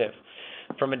perspective.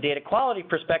 From a data quality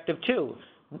perspective, too,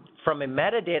 from a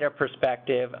metadata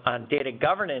perspective on data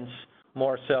governance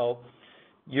more so,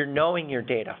 you're knowing your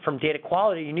data. From data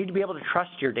quality, you need to be able to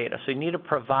trust your data. So you need to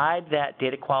provide that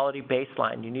data quality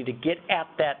baseline. You need to get at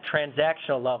that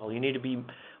transactional level. You need to be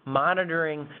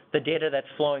monitoring the data that's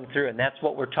flowing through, and that's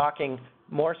what we're talking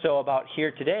more so about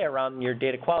here today around your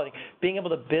data quality, being able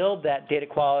to build that data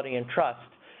quality and trust.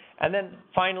 And then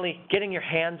finally, getting your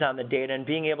hands on the data and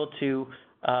being able to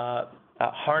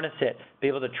harness it, be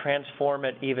able to transform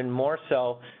it even more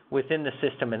so within the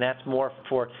system, and that's more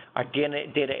for our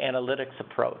data analytics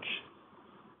approach.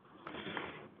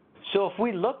 So if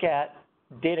we look at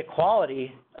data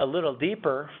quality a little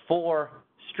deeper for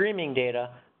streaming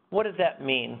data, what does that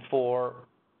mean for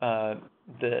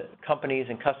the companies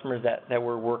and customers that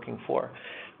we're working for?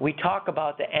 We talk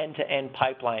about the end-to-end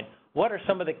pipeline. What are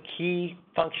some of the key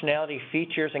functionality,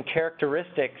 features, and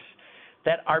characteristics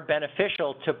that are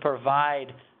beneficial to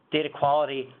provide data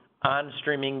quality on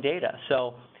streaming data?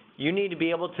 So you need to be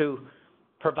able to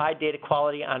provide data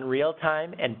quality on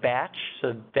real-time and batch,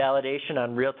 so validation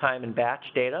on real-time and batch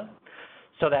data.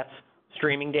 So that's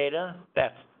streaming data,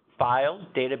 that's files,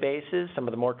 databases, some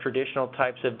of the more traditional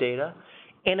types of data,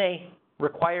 in a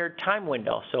required time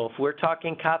window. So if we're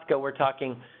talking Kafka, we're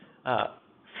talking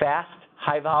fast,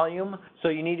 high volume. So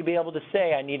you need to be able to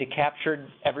say, I need to capture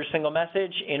every single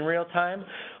message in real time.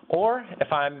 Or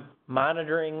if I'm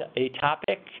monitoring a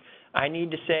topic, I need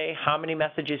to say how many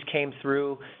messages came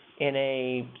through in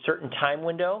a certain time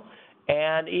window.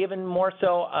 And even more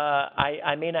so,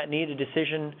 I may not need a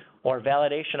decision or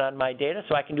validation on my data,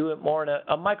 so I can do it more in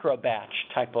a micro batch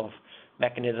type of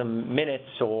mechanism,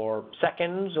 minutes or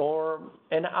seconds or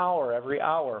an hour, every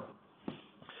hour.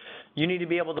 You need to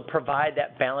be able to provide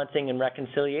that balancing and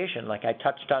reconciliation like I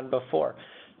touched on before.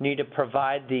 You need to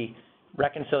provide the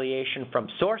reconciliation from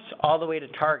source all the way to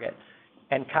target.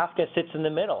 And Kafka sits in the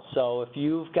middle. So if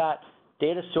you've got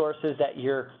data sources that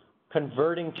you're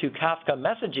converting to Kafka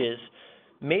messages,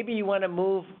 maybe you want to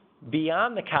move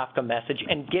beyond the Kafka message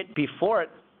and get before it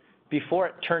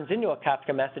turns into a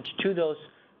Kafka message to those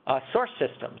source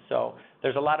systems. So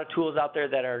there's a lot of tools out there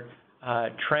that are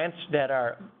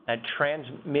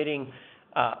transmitting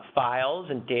files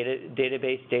and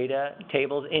database data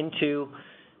tables into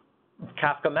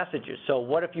Kafka messages. So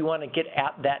what if you want to get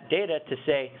at that data to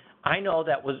say, I know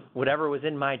that whatever was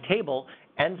in my table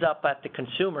ends up at the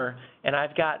consumer, and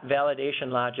I've got validation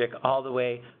logic all the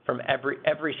way from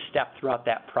every step throughout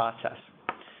that process.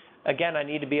 Again, I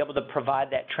need to be able to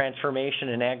provide that transformation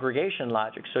and aggregation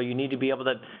logic. So you need to be able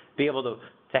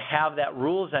to have that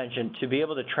rules engine to be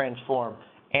able to transform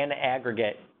and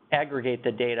aggregate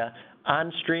the data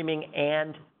on streaming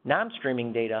and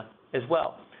non-streaming data as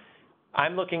well.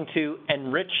 I'm looking to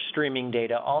enrich streaming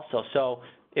data also. So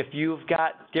if you've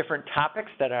got different topics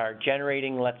that are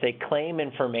generating, let's say, claim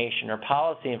information or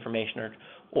policy information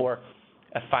or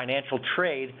a financial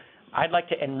trade, I'd like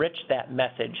to enrich that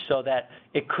message so that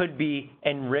it could be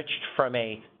enriched from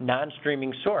a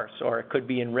non-streaming source, or it could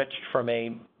be enriched from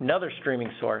another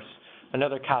streaming source,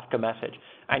 another Kafka message.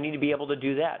 I need to be able to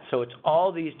do that. So it's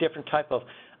all these different type of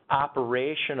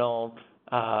operational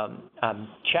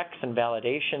checks and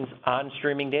validations on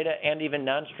streaming data and even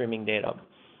non-streaming data.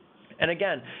 And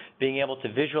again, being able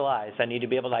to visualize. I need to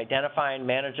be able to identify and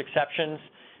manage exceptions.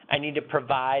 I need to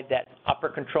provide that upper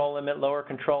control limit, lower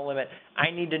control limit.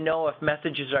 I need to know if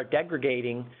messages are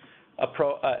degrading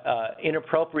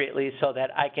inappropriately so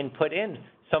that I can put in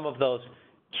some of those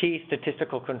key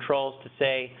statistical controls to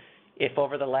say if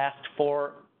over the last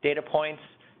 4 data points,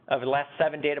 over the last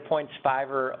 7 data points, 5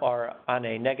 are on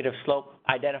a negative slope,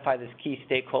 identify this key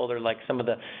stakeholder like some of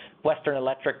the Western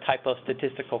Electric type of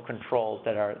statistical controls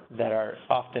that are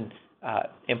often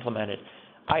implemented.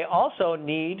 I also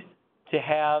need to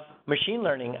have machine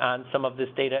learning on some of this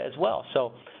data as well.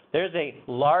 So there's a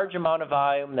large amount of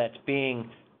volume that's being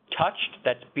touched,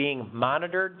 that's being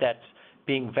monitored, that's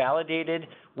being validated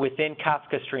within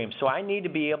Kafka streams. So I need to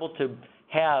be able to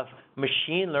have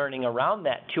machine learning around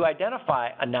that to identify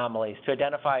anomalies, to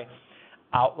identify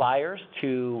outliers,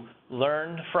 to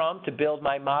learn from, to build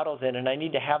my models in, and I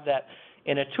need to have that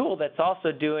in a tool that's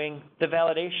also doing the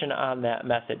validation on that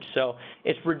message. So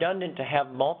it's redundant to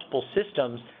have multiple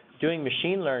systems doing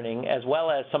machine learning as well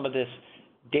as some of this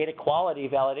data quality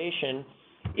validation.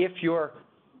 If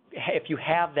you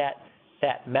have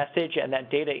that message and that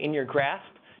data in your grasp,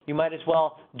 you might as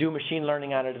well do machine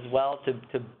learning on it as well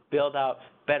to build out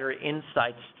better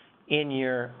insights in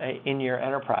your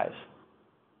enterprise.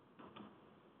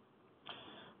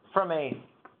 From a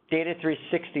Data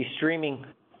 360 streaming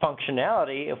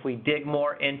functionality, if we dig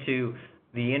more into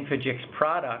the Infogix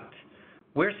product,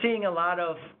 we're seeing a lot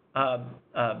of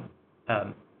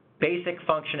basic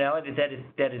functionality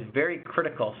that is very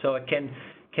critical. So it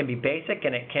can be basic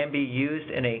and it can be used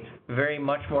in a very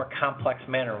much more complex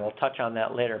manner. We'll touch on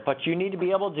that later. But you need to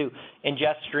be able to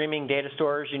ingest streaming data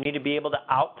stores. You need to be able to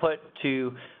output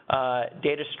to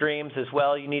data streams as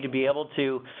well. You need to be able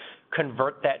to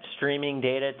convert that streaming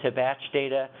data to batch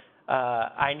data.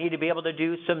 I need to be able to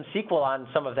do some SQL on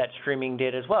some of that streaming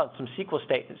data as well, some SQL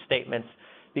statements,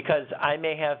 because I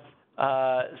may have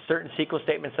certain SQL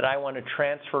statements that I want to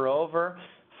transfer over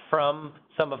from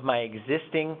some of my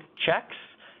existing checks,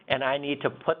 and I need to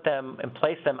put them and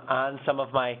place them on some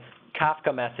of my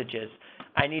Kafka messages.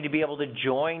 I need to be able to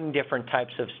join different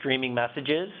types of streaming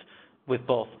messages with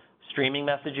both streaming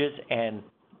messages and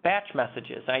batch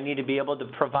messages. I need to be able to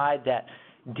provide that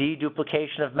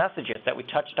deduplication of messages that we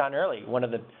touched on earlier. One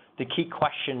of the key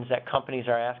questions that companies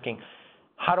are asking,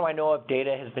 how do I know if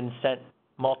data has been sent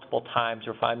multiple times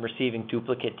or if I'm receiving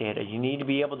duplicate data? You need to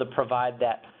be able to provide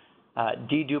that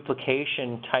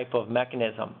deduplication type of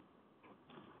mechanism.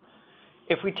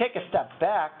 If we take a step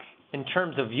back in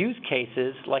terms of use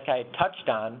cases, like I had touched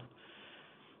on,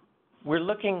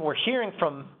 we're hearing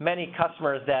from many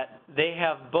customers that they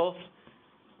have both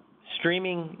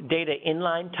streaming data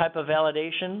inline type of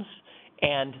validations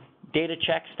and data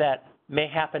checks that may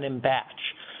happen in batch.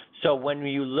 So when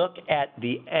you look at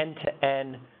the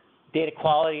end-to-end data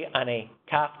quality on a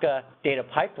Kafka data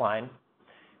pipeline,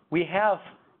 we have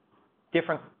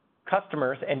different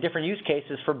customers and different use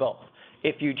cases for both.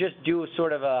 If you just do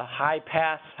sort of a high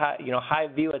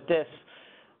view at this,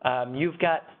 you've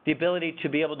got the ability to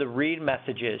be able to read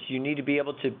messages. You need to be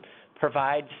able to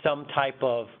provide some type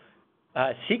of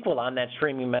SQL on that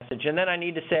streaming message. And then I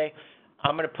need to say,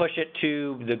 I'm going to push it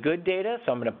to the good data,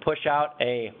 so I'm going to push out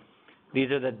these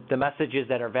are the messages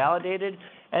that are validated,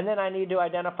 and then I need to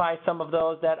identify some of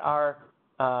those that are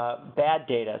bad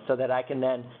data so that I can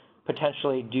then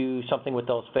potentially do something with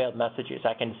those failed messages.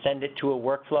 I can send it to a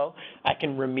workflow. I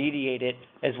can remediate it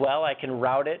as well. I can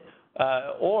route it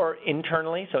or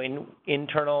internally, so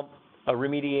internal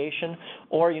remediation.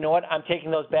 Or you know what? I'm taking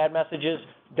those bad messages.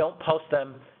 Don't post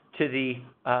them to the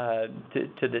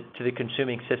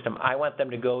consuming system. I want them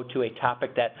to go to a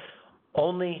topic that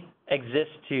only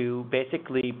exists to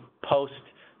basically post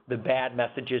the bad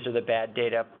messages or the bad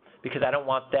data, because I don't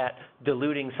want that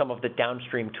diluting some of the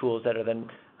downstream tools that are then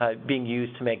being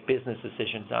used to make business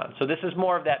decisions on. So this is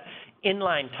more of that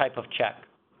inline type of check.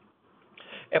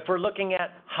 If we're looking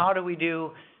at how do we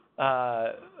do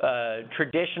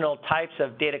traditional types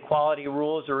of data quality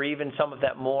rules, or even some of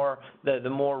that the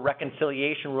more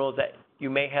reconciliation rules, that you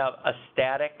may have a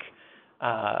static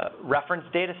reference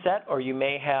data set, or you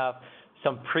may have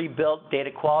some pre-built data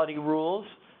quality rules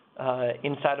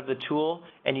inside of the tool,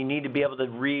 and you need to be able to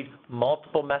read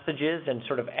multiple messages and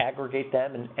sort of aggregate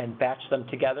them and batch them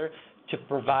together to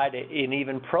provide an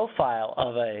even profile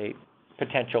of a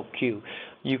potential queue.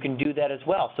 You can do that as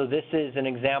well. So this is an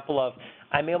example of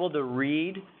I'm able to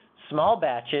read small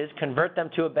batches, convert them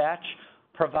to a batch,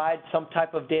 provide some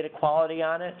type of data quality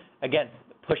on it. Again,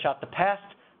 push out the past,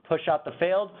 push out the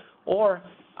failed, or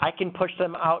I can push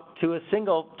them out to a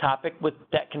single topic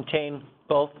that contain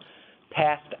both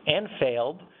past and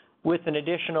failed with an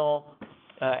additional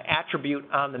attribute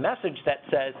on the message that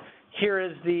says, here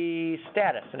is the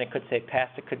status, and it could say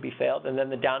past, it could be failed, and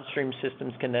then the downstream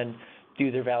systems can then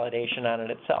do their validation on it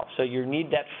itself. So you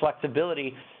need that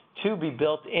flexibility to be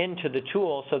built into the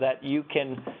tool so that you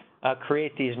can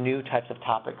create these new types of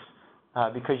topics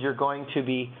because you're going to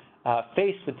be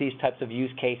faced with these types of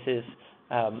use cases,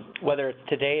 whether it's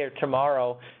today or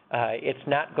tomorrow. It's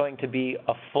not going to be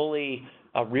a fully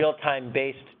real-time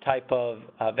based type of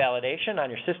validation on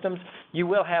your systems. You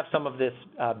will have some of this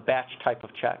batch type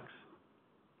of checks.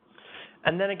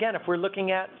 And then again, if we're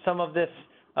looking at some of this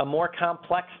more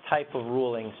complex type of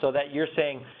ruling, so that you're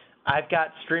saying, I've got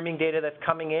streaming data that's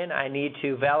coming in, I need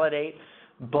to validate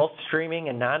both streaming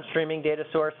and non-streaming data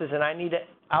sources, and I need to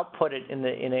output it in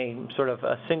a sort of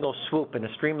a single swoop in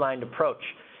a streamlined approach.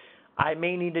 I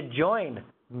may need to join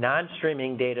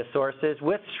non-streaming data sources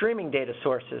with streaming data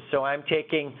sources. So I'm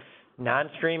taking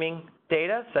non-streaming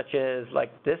data, such as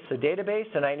like this, a database,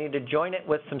 and I need to join it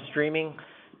with some streaming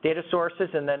data sources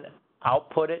and then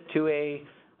output it to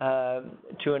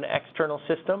to an external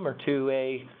system or to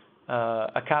a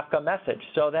Kafka message,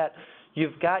 so that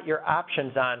you've got your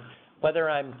options on whether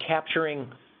I'm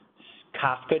capturing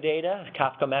Kafka data,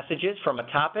 Kafka messages from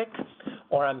a topic,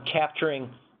 or I'm capturing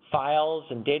files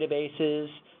and databases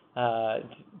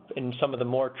in some of the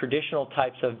more traditional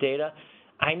types of data.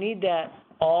 I need that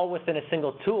all within a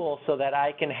single tool so that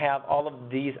I can have all of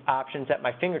these options at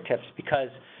my fingertips, because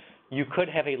you could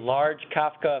have a large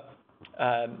Kafka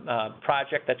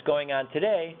project that's going on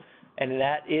today, and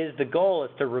that is the goal,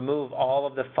 is to remove all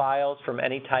of the files from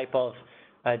any type of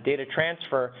data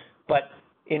transfer. But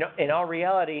in all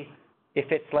reality,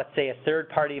 if it's, let's say, a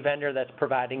third-party vendor that's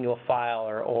providing you a file,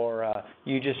 or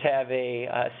you just have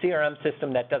a CRM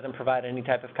system that doesn't provide any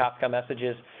type of Kafka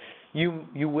messages,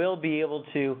 you will be able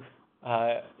to,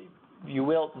 you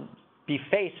will be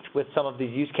faced with some of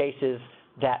these use cases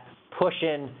that push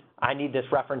in, I need this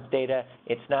reference data,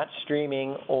 it's not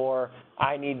streaming, or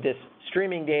I need this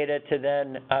streaming data to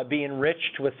then be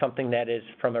enriched with something that is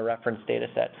from a reference data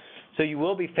set. So you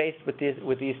will be faced with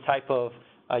these type of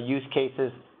use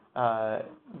cases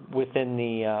within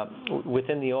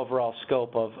the overall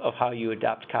scope of how you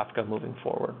adopt Kafka moving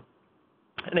forward.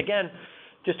 And again,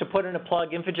 just to put in a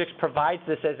plug, Infogix provides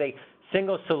this as a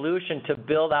single solution to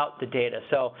build out the data.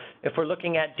 So if we're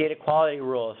looking at data quality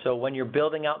rules, so when you're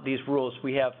building out these rules,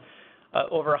 we have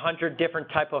over 100 different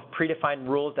type of predefined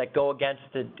rules that go against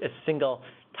a single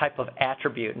type of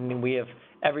attribute. And we have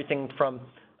everything from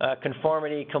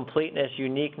conformity, completeness,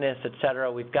 uniqueness, et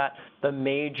cetera. We've got the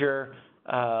major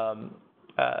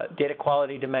data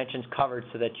quality dimensions covered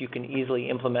so that you can easily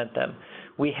implement them.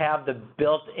 We have the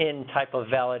built-in type of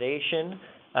validation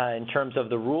in terms of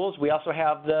the rules. We also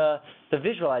have the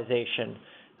visualization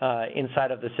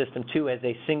inside of the system too, as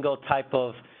a single type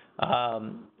of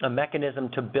a mechanism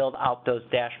to build out those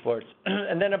dashboards.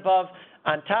 And then above,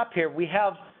 on top here, we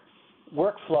have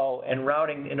workflow and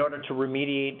routing in order to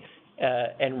remediate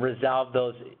and resolve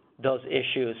those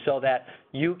issues, so that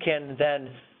you can then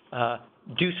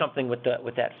do something with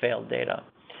that failed data.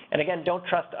 And again, don't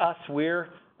trust us. We're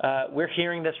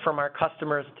hearing this from our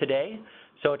customers today,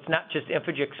 so it's not just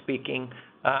Infogix speaking.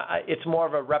 It's more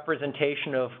of a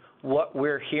representation of what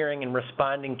we're hearing and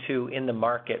responding to in the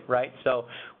market, right? So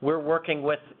we're working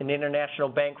with an international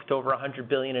bank with over $100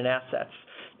 billion in assets,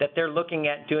 that they're looking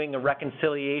at doing a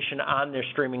reconciliation on their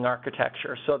streaming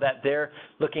architecture, so that they're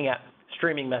looking at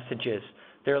streaming messages.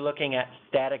 They're looking at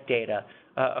static data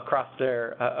across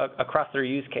their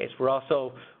use case. We're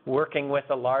also working with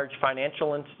a large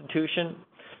financial institution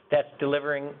that's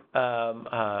delivering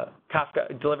our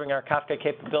Kafka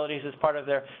capabilities as part of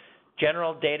their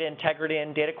general data integrity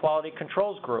and data quality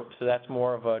controls group. So that's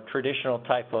more of a traditional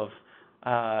type of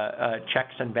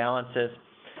checks and balances.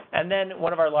 And then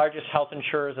one of our largest health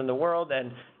insurers in the world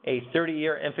and a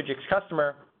 30-year Infogix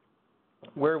customer,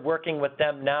 we're working with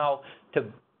them now to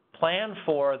plan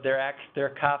for their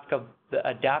Kafka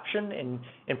adoption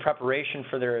in preparation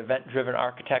for their event-driven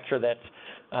architecture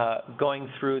that's going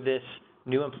through this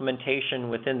new implementation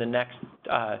within the next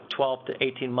 12 to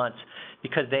 18 months,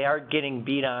 because they are getting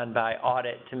beat on by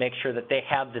audit to make sure that they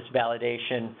have this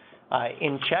validation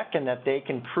in check and that they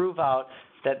can prove out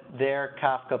that their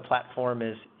Kafka platform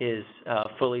is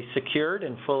fully secured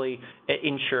and fully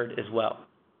insured as well.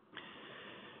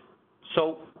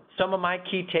 So some of my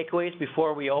key takeaways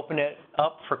before we open it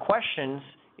up for questions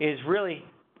is really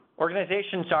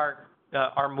organizations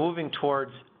are moving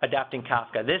towards adopting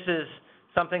Kafka. This is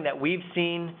something that we've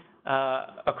seen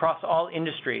across all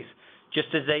industries. Just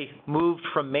as they moved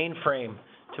from mainframe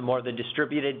to more the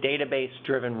distributed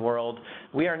database-driven world,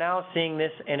 we are now seeing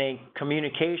this in a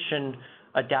communication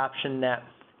adoption that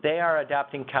they are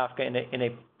adopting Kafka in a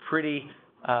pretty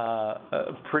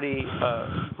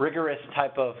rigorous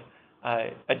type of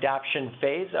adoption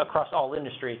phase across all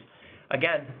industries.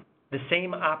 Again, the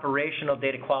same operational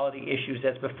data quality issues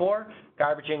as before,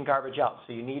 garbage in, garbage out.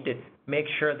 So you need to make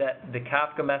sure that the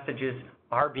Kafka messages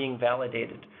are being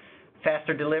validated.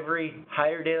 Faster delivery,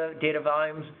 higher data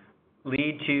volumes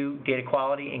lead to data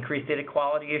quality, increased data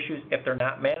quality issues if they're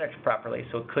not managed properly,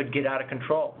 so it could get out of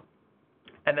control.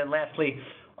 And then lastly,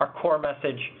 our core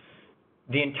message,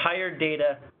 the entire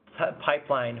data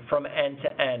pipeline from end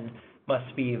to end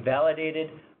must be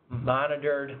validated,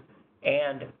 monitored,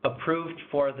 and approved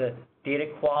for the data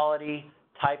quality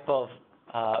type of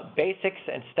basics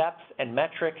and steps and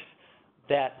metrics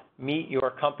that meet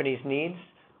your company's needs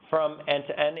from end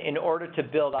to end in order to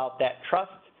build out that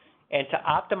trust and to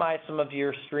optimize some of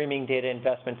your streaming data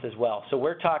investments as well. So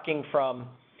we're talking from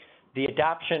the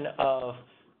adoption of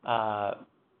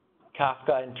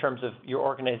Kafka in terms of your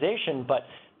organization, but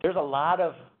there's a lot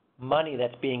of money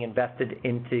that's being invested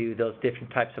into those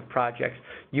different types of projects.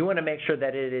 You want to make sure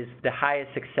that it is the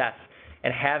highest success,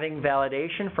 and having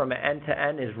validation from end to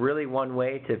end is really one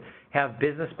way to have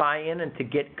business buy-in and to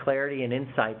get clarity and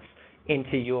insights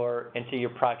into your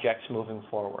projects moving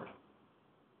forward.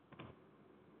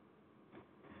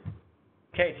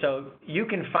 Okay, so you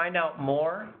can find out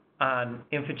more on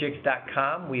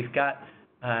infogix.com. We've got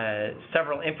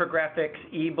several infographics,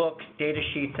 ebooks, data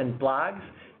sheets, and blogs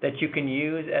that you can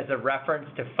use as a reference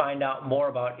to find out more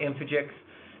about Infogix,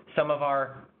 some of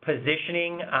our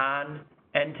positioning on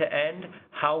end-to-end,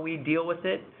 how we deal with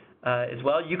it as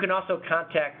well. You can also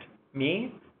contact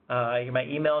me. My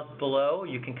email is below.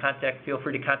 You can feel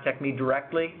free to contact me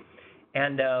directly,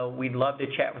 and we'd love to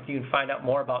chat with you and find out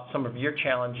more about some of your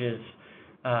challenges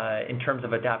in terms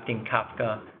of adopting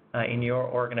Kafka in your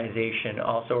organization,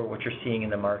 also, or what you're seeing in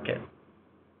the market.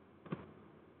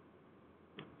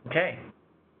 Okay.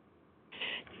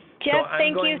 Jeff,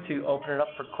 thank you. I'm going to open it up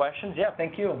for questions. Yeah,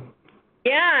 thank you.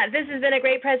 Yeah, this has been a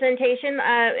great presentation.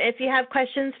 If you have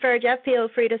questions for Jeff, feel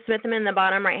free to submit them in the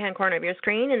bottom right-hand corner of your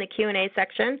screen in the Q&A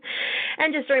section.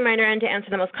 And just a reminder, and to answer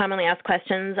the most commonly asked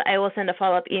questions, I will send a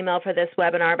follow-up email for this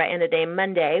webinar by end of day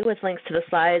Monday with links to the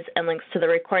slides and links to the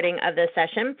recording of this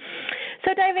session.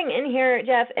 So diving in here,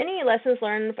 Jeff, any lessons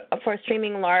learned for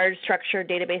streaming large structured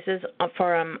databases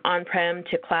from on-prem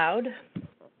to cloud?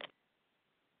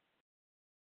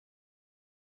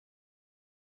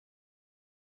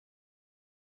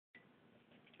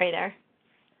 Are you there?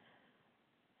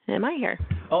 Am I here?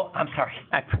 Oh, I'm sorry.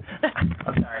 I'm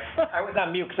sorry. I was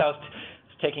on mute because I was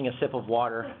taking a sip of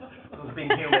water. I was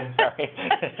being human. Sorry.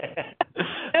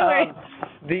 No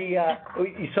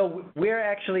worries. So we're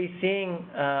actually seeing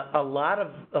a lot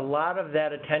of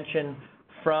that attention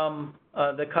from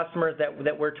the customers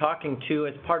that we're talking to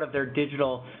as part of their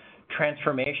digital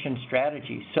transformation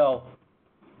strategy. So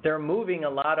they're moving a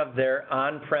lot of their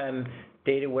on-prem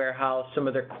data warehouse, some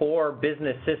of their core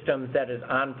business systems that is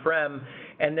on-prem,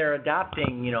 and they're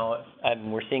adopting,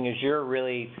 and we're seeing Azure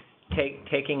really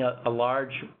taking a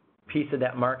large piece of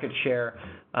that market share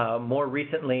more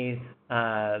recently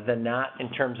than not in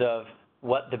terms of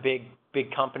what the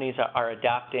big companies are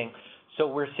adopting. So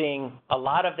we're seeing a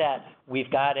lot of that. We've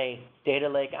got a data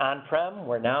lake on-prem.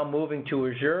 We're now moving to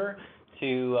Azure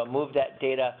to move that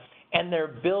data, and they're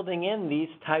building in these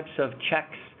types of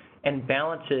checks and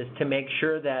balances to make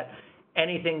sure that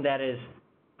anything that is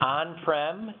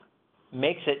on-prem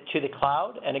makes it to the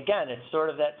cloud. And again, it's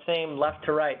sort of that same left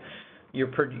to right. You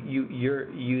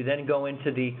then go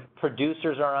into the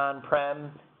producers are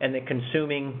on-prem and the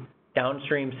consuming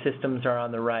downstream systems are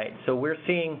on the right. So we're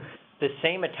seeing the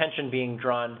same attention being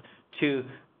drawn to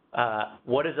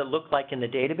what does it look like in the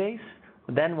database,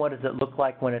 then what does it look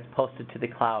like when it's posted to the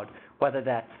cloud. Whether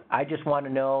that's, I just want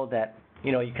to know that,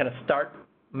 you kind of start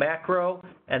macro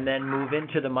and then move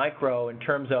into the micro in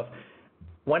terms of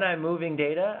when I'm moving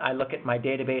data, I look at my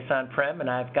database on-prem and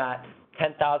I've got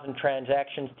 10,000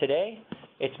 transactions today.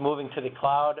 It's moving to the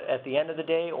cloud at the end of the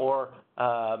day, or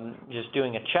just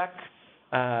doing a check,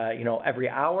 every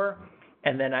hour,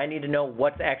 and then I need to know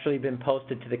what's actually been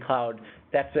posted to the cloud.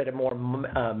 That's at a more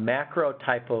macro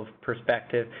type of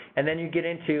perspective. And then you get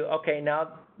into, okay,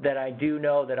 now that I do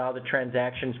know that all the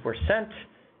transactions were sent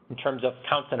in terms of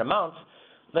counts and amounts,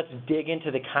 let's dig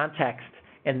into the context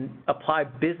and apply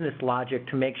business logic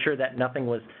to make sure that nothing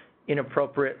was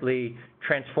inappropriately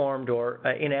transformed or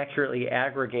inaccurately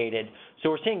aggregated. So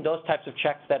we're seeing those types of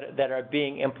checks that are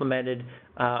being implemented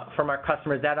from our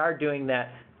customers that are doing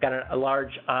that. Got a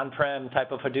large on-prem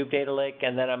type of Hadoop data lake,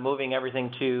 and then I'm moving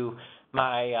everything to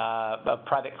my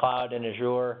private cloud in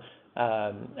Azure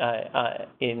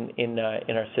in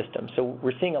our system. So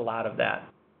we're seeing a lot of that.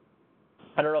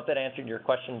 I don't know if that answered your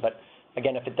question, but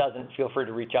again, if it doesn't, feel free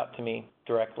to reach out to me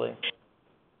directly.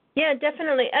 Yeah,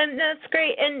 definitely, and that's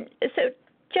great. And so,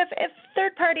 Jeff, if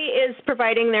third party is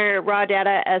providing their raw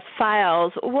data as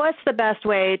files, what's the best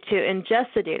way to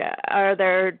ingest the data? Are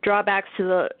there drawbacks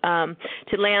to land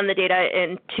the data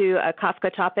into a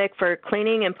Kafka topic for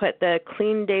cleaning and put the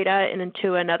clean data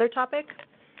into another topic?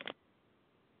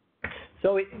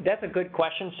 So that's a good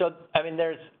question. So I mean,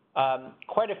 there's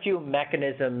quite a few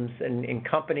mechanisms in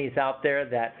companies out there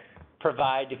that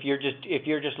provide, if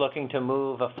you're just looking to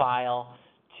move a file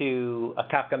to a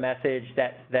Kafka message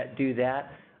that do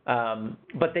that,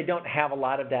 but they don't have a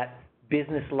lot of that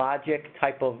business logic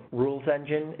type of rules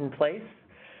engine in place.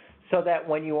 So that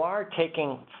when you are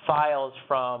taking files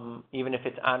from, even if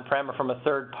it's on-prem or from a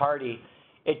third party,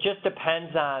 it just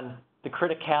depends on the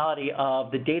criticality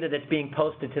of the data that's being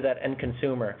posted to that end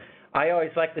consumer. I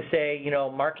always like to say, you know,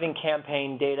 marketing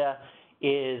campaign data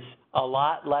is a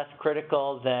lot less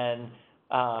critical than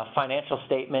financial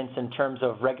statements in terms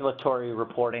of regulatory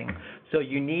reporting. So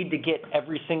you need to get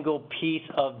every single piece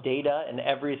of data and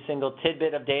every single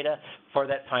tidbit of data for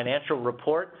that financial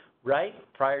report right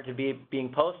prior to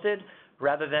being posted,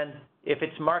 rather than if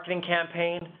it's marketing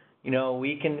campaign, you know,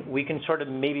 we can sort of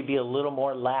maybe be a little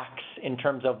more lax in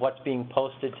terms of what's being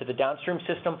posted to the downstream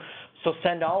system. So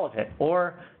send all of it.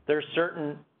 Or there's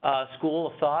certain school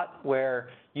of thought where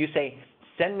you say,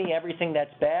 send me everything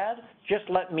that's bad, just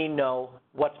let me know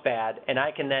what's bad, and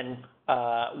I can then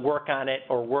work on it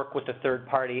or work with a third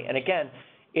party. And again,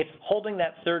 it's holding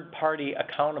that third party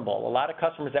accountable. A lot of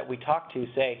customers that we talk to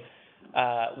say,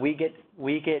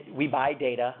 we buy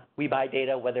data,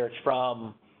 whether it's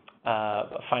from a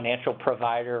financial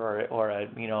provider or a,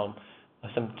 you know,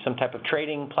 some type of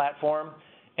trading platform,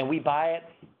 and we buy it,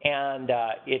 and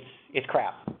it's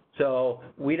crap. So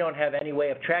we don't have any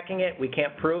way of tracking it. We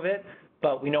can't prove it,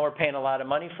 but we know we're paying a lot of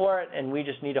money for it, and we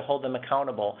just need to hold them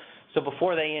accountable. So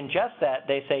before they ingest that,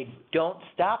 they say, don't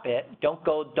stop it. Don't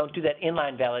do that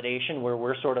inline validation where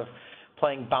we're sort of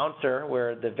playing bouncer,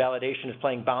 where the validation is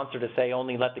playing bouncer to say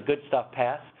only let the good stuff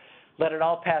pass. Let it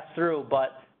all pass through,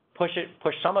 but push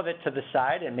some of it to the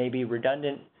side and maybe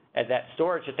redundant at that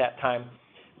storage at that time.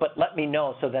 But let me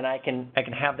know so then I can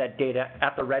have that data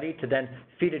at the ready to then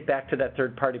feed it back to that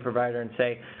third-party provider and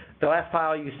say, the last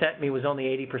file you sent me was only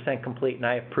 80% complete, and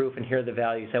I have proof, and here are the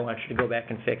values. I want you to go back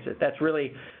and fix it. That's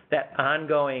really that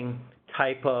ongoing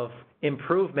type of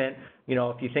improvement. You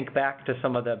know, if you think back to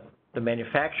some of the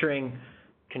manufacturing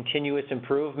continuous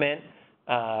improvement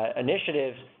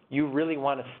initiatives, you really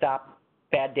want to stop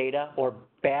bad data or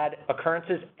bad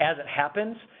occurrences as it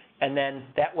happens, and then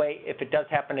that way, if it does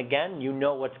happen again, you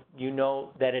know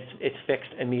that it's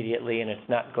fixed immediately, and it's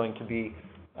not going to be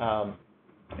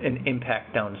an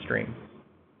impact downstream.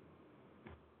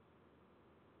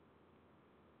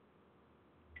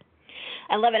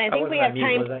 I love it. I think we have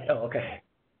time. Oh, okay.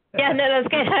 Yeah, no, that's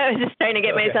good. I was just trying to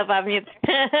get myself off mute.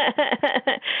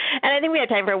 And I think we have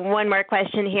time for one more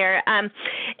question here.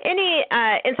 Any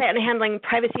insight on handling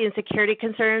privacy and security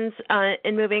concerns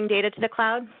in moving data to the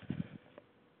cloud?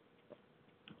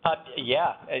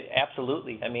 Yeah,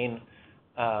 absolutely. I mean,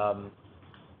 that's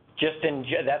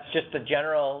just the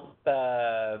general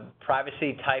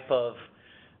privacy type of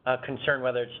concern,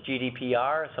 whether it's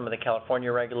GDPR, some of the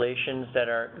California regulations that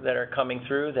are coming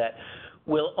through that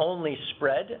will only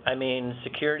spread. I mean,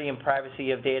 security and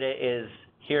privacy of data is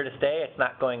here to stay. It's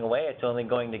not going away. It's only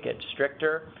going to get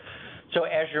stricter. So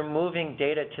as you're moving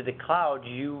data to the cloud,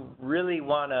 you really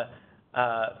want to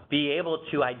be able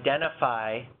to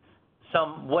identify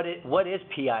what is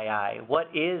PII, what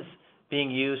is being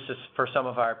used for some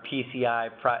of our PCI,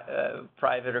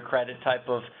 private or credit type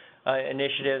of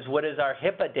initiatives, what is our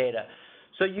HIPAA data.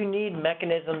 So you need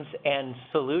mechanisms and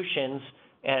solutions,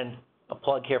 and a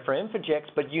plug here for Infogix,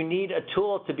 but you need a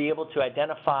tool to be able to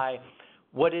identify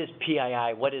what is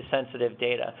PII, what is sensitive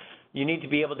data. You need to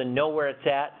be able to know where it's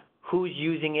at, who's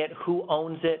using it, who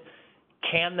owns it,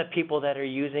 can the people that are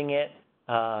using it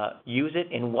use it,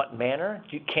 in what manner?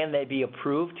 Can they be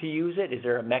approved to use it? Is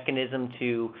there a mechanism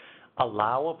to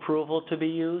allow approval to be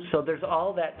used? So there's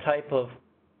all that type of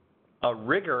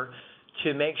rigor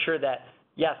to make sure that,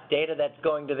 yes, data that's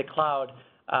going to the cloud.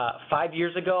 5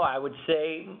 years ago, I would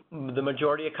say the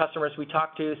majority of customers we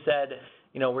talked to said,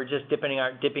 we're just dipping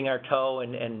our toe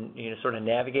and sort of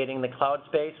navigating the cloud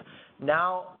space.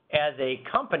 Now, as a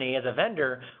company, as a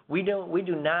vendor, we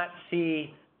do not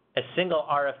see a single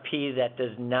RFP that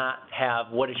does not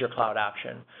have what is your cloud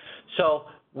option. So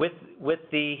with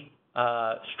the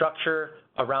structure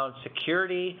around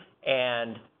security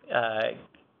and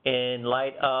in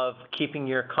light of keeping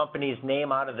your company's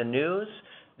name out of the news,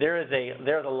 there's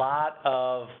a lot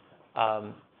of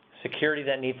security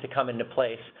that needs to come into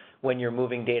place when you're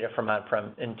moving data from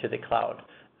on-prem into the cloud.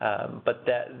 But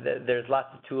there's lots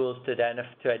of tools to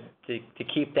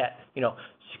keep that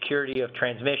security of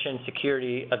transmission,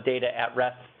 security of data at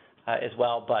rest as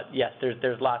well. But yes,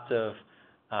 there's lots of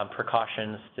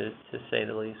precautions to say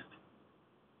the least.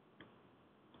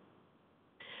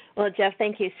 Well, Jeff,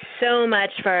 thank you so much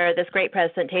for this great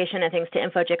presentation, and thanks to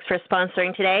Infogix for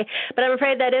sponsoring today. But I'm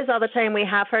afraid that is all the time we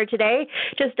have for today.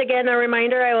 Just again, a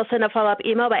reminder, I will send a follow-up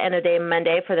email by end of day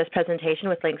Monday for this presentation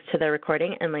with links to the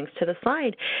recording and links to the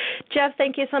slide. Jeff,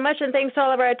 thank you so much, and thanks to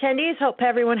all of our attendees. Hope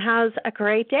everyone has a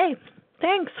great day.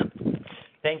 Thanks.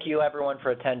 Thank you, everyone,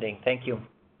 for attending. Thank you.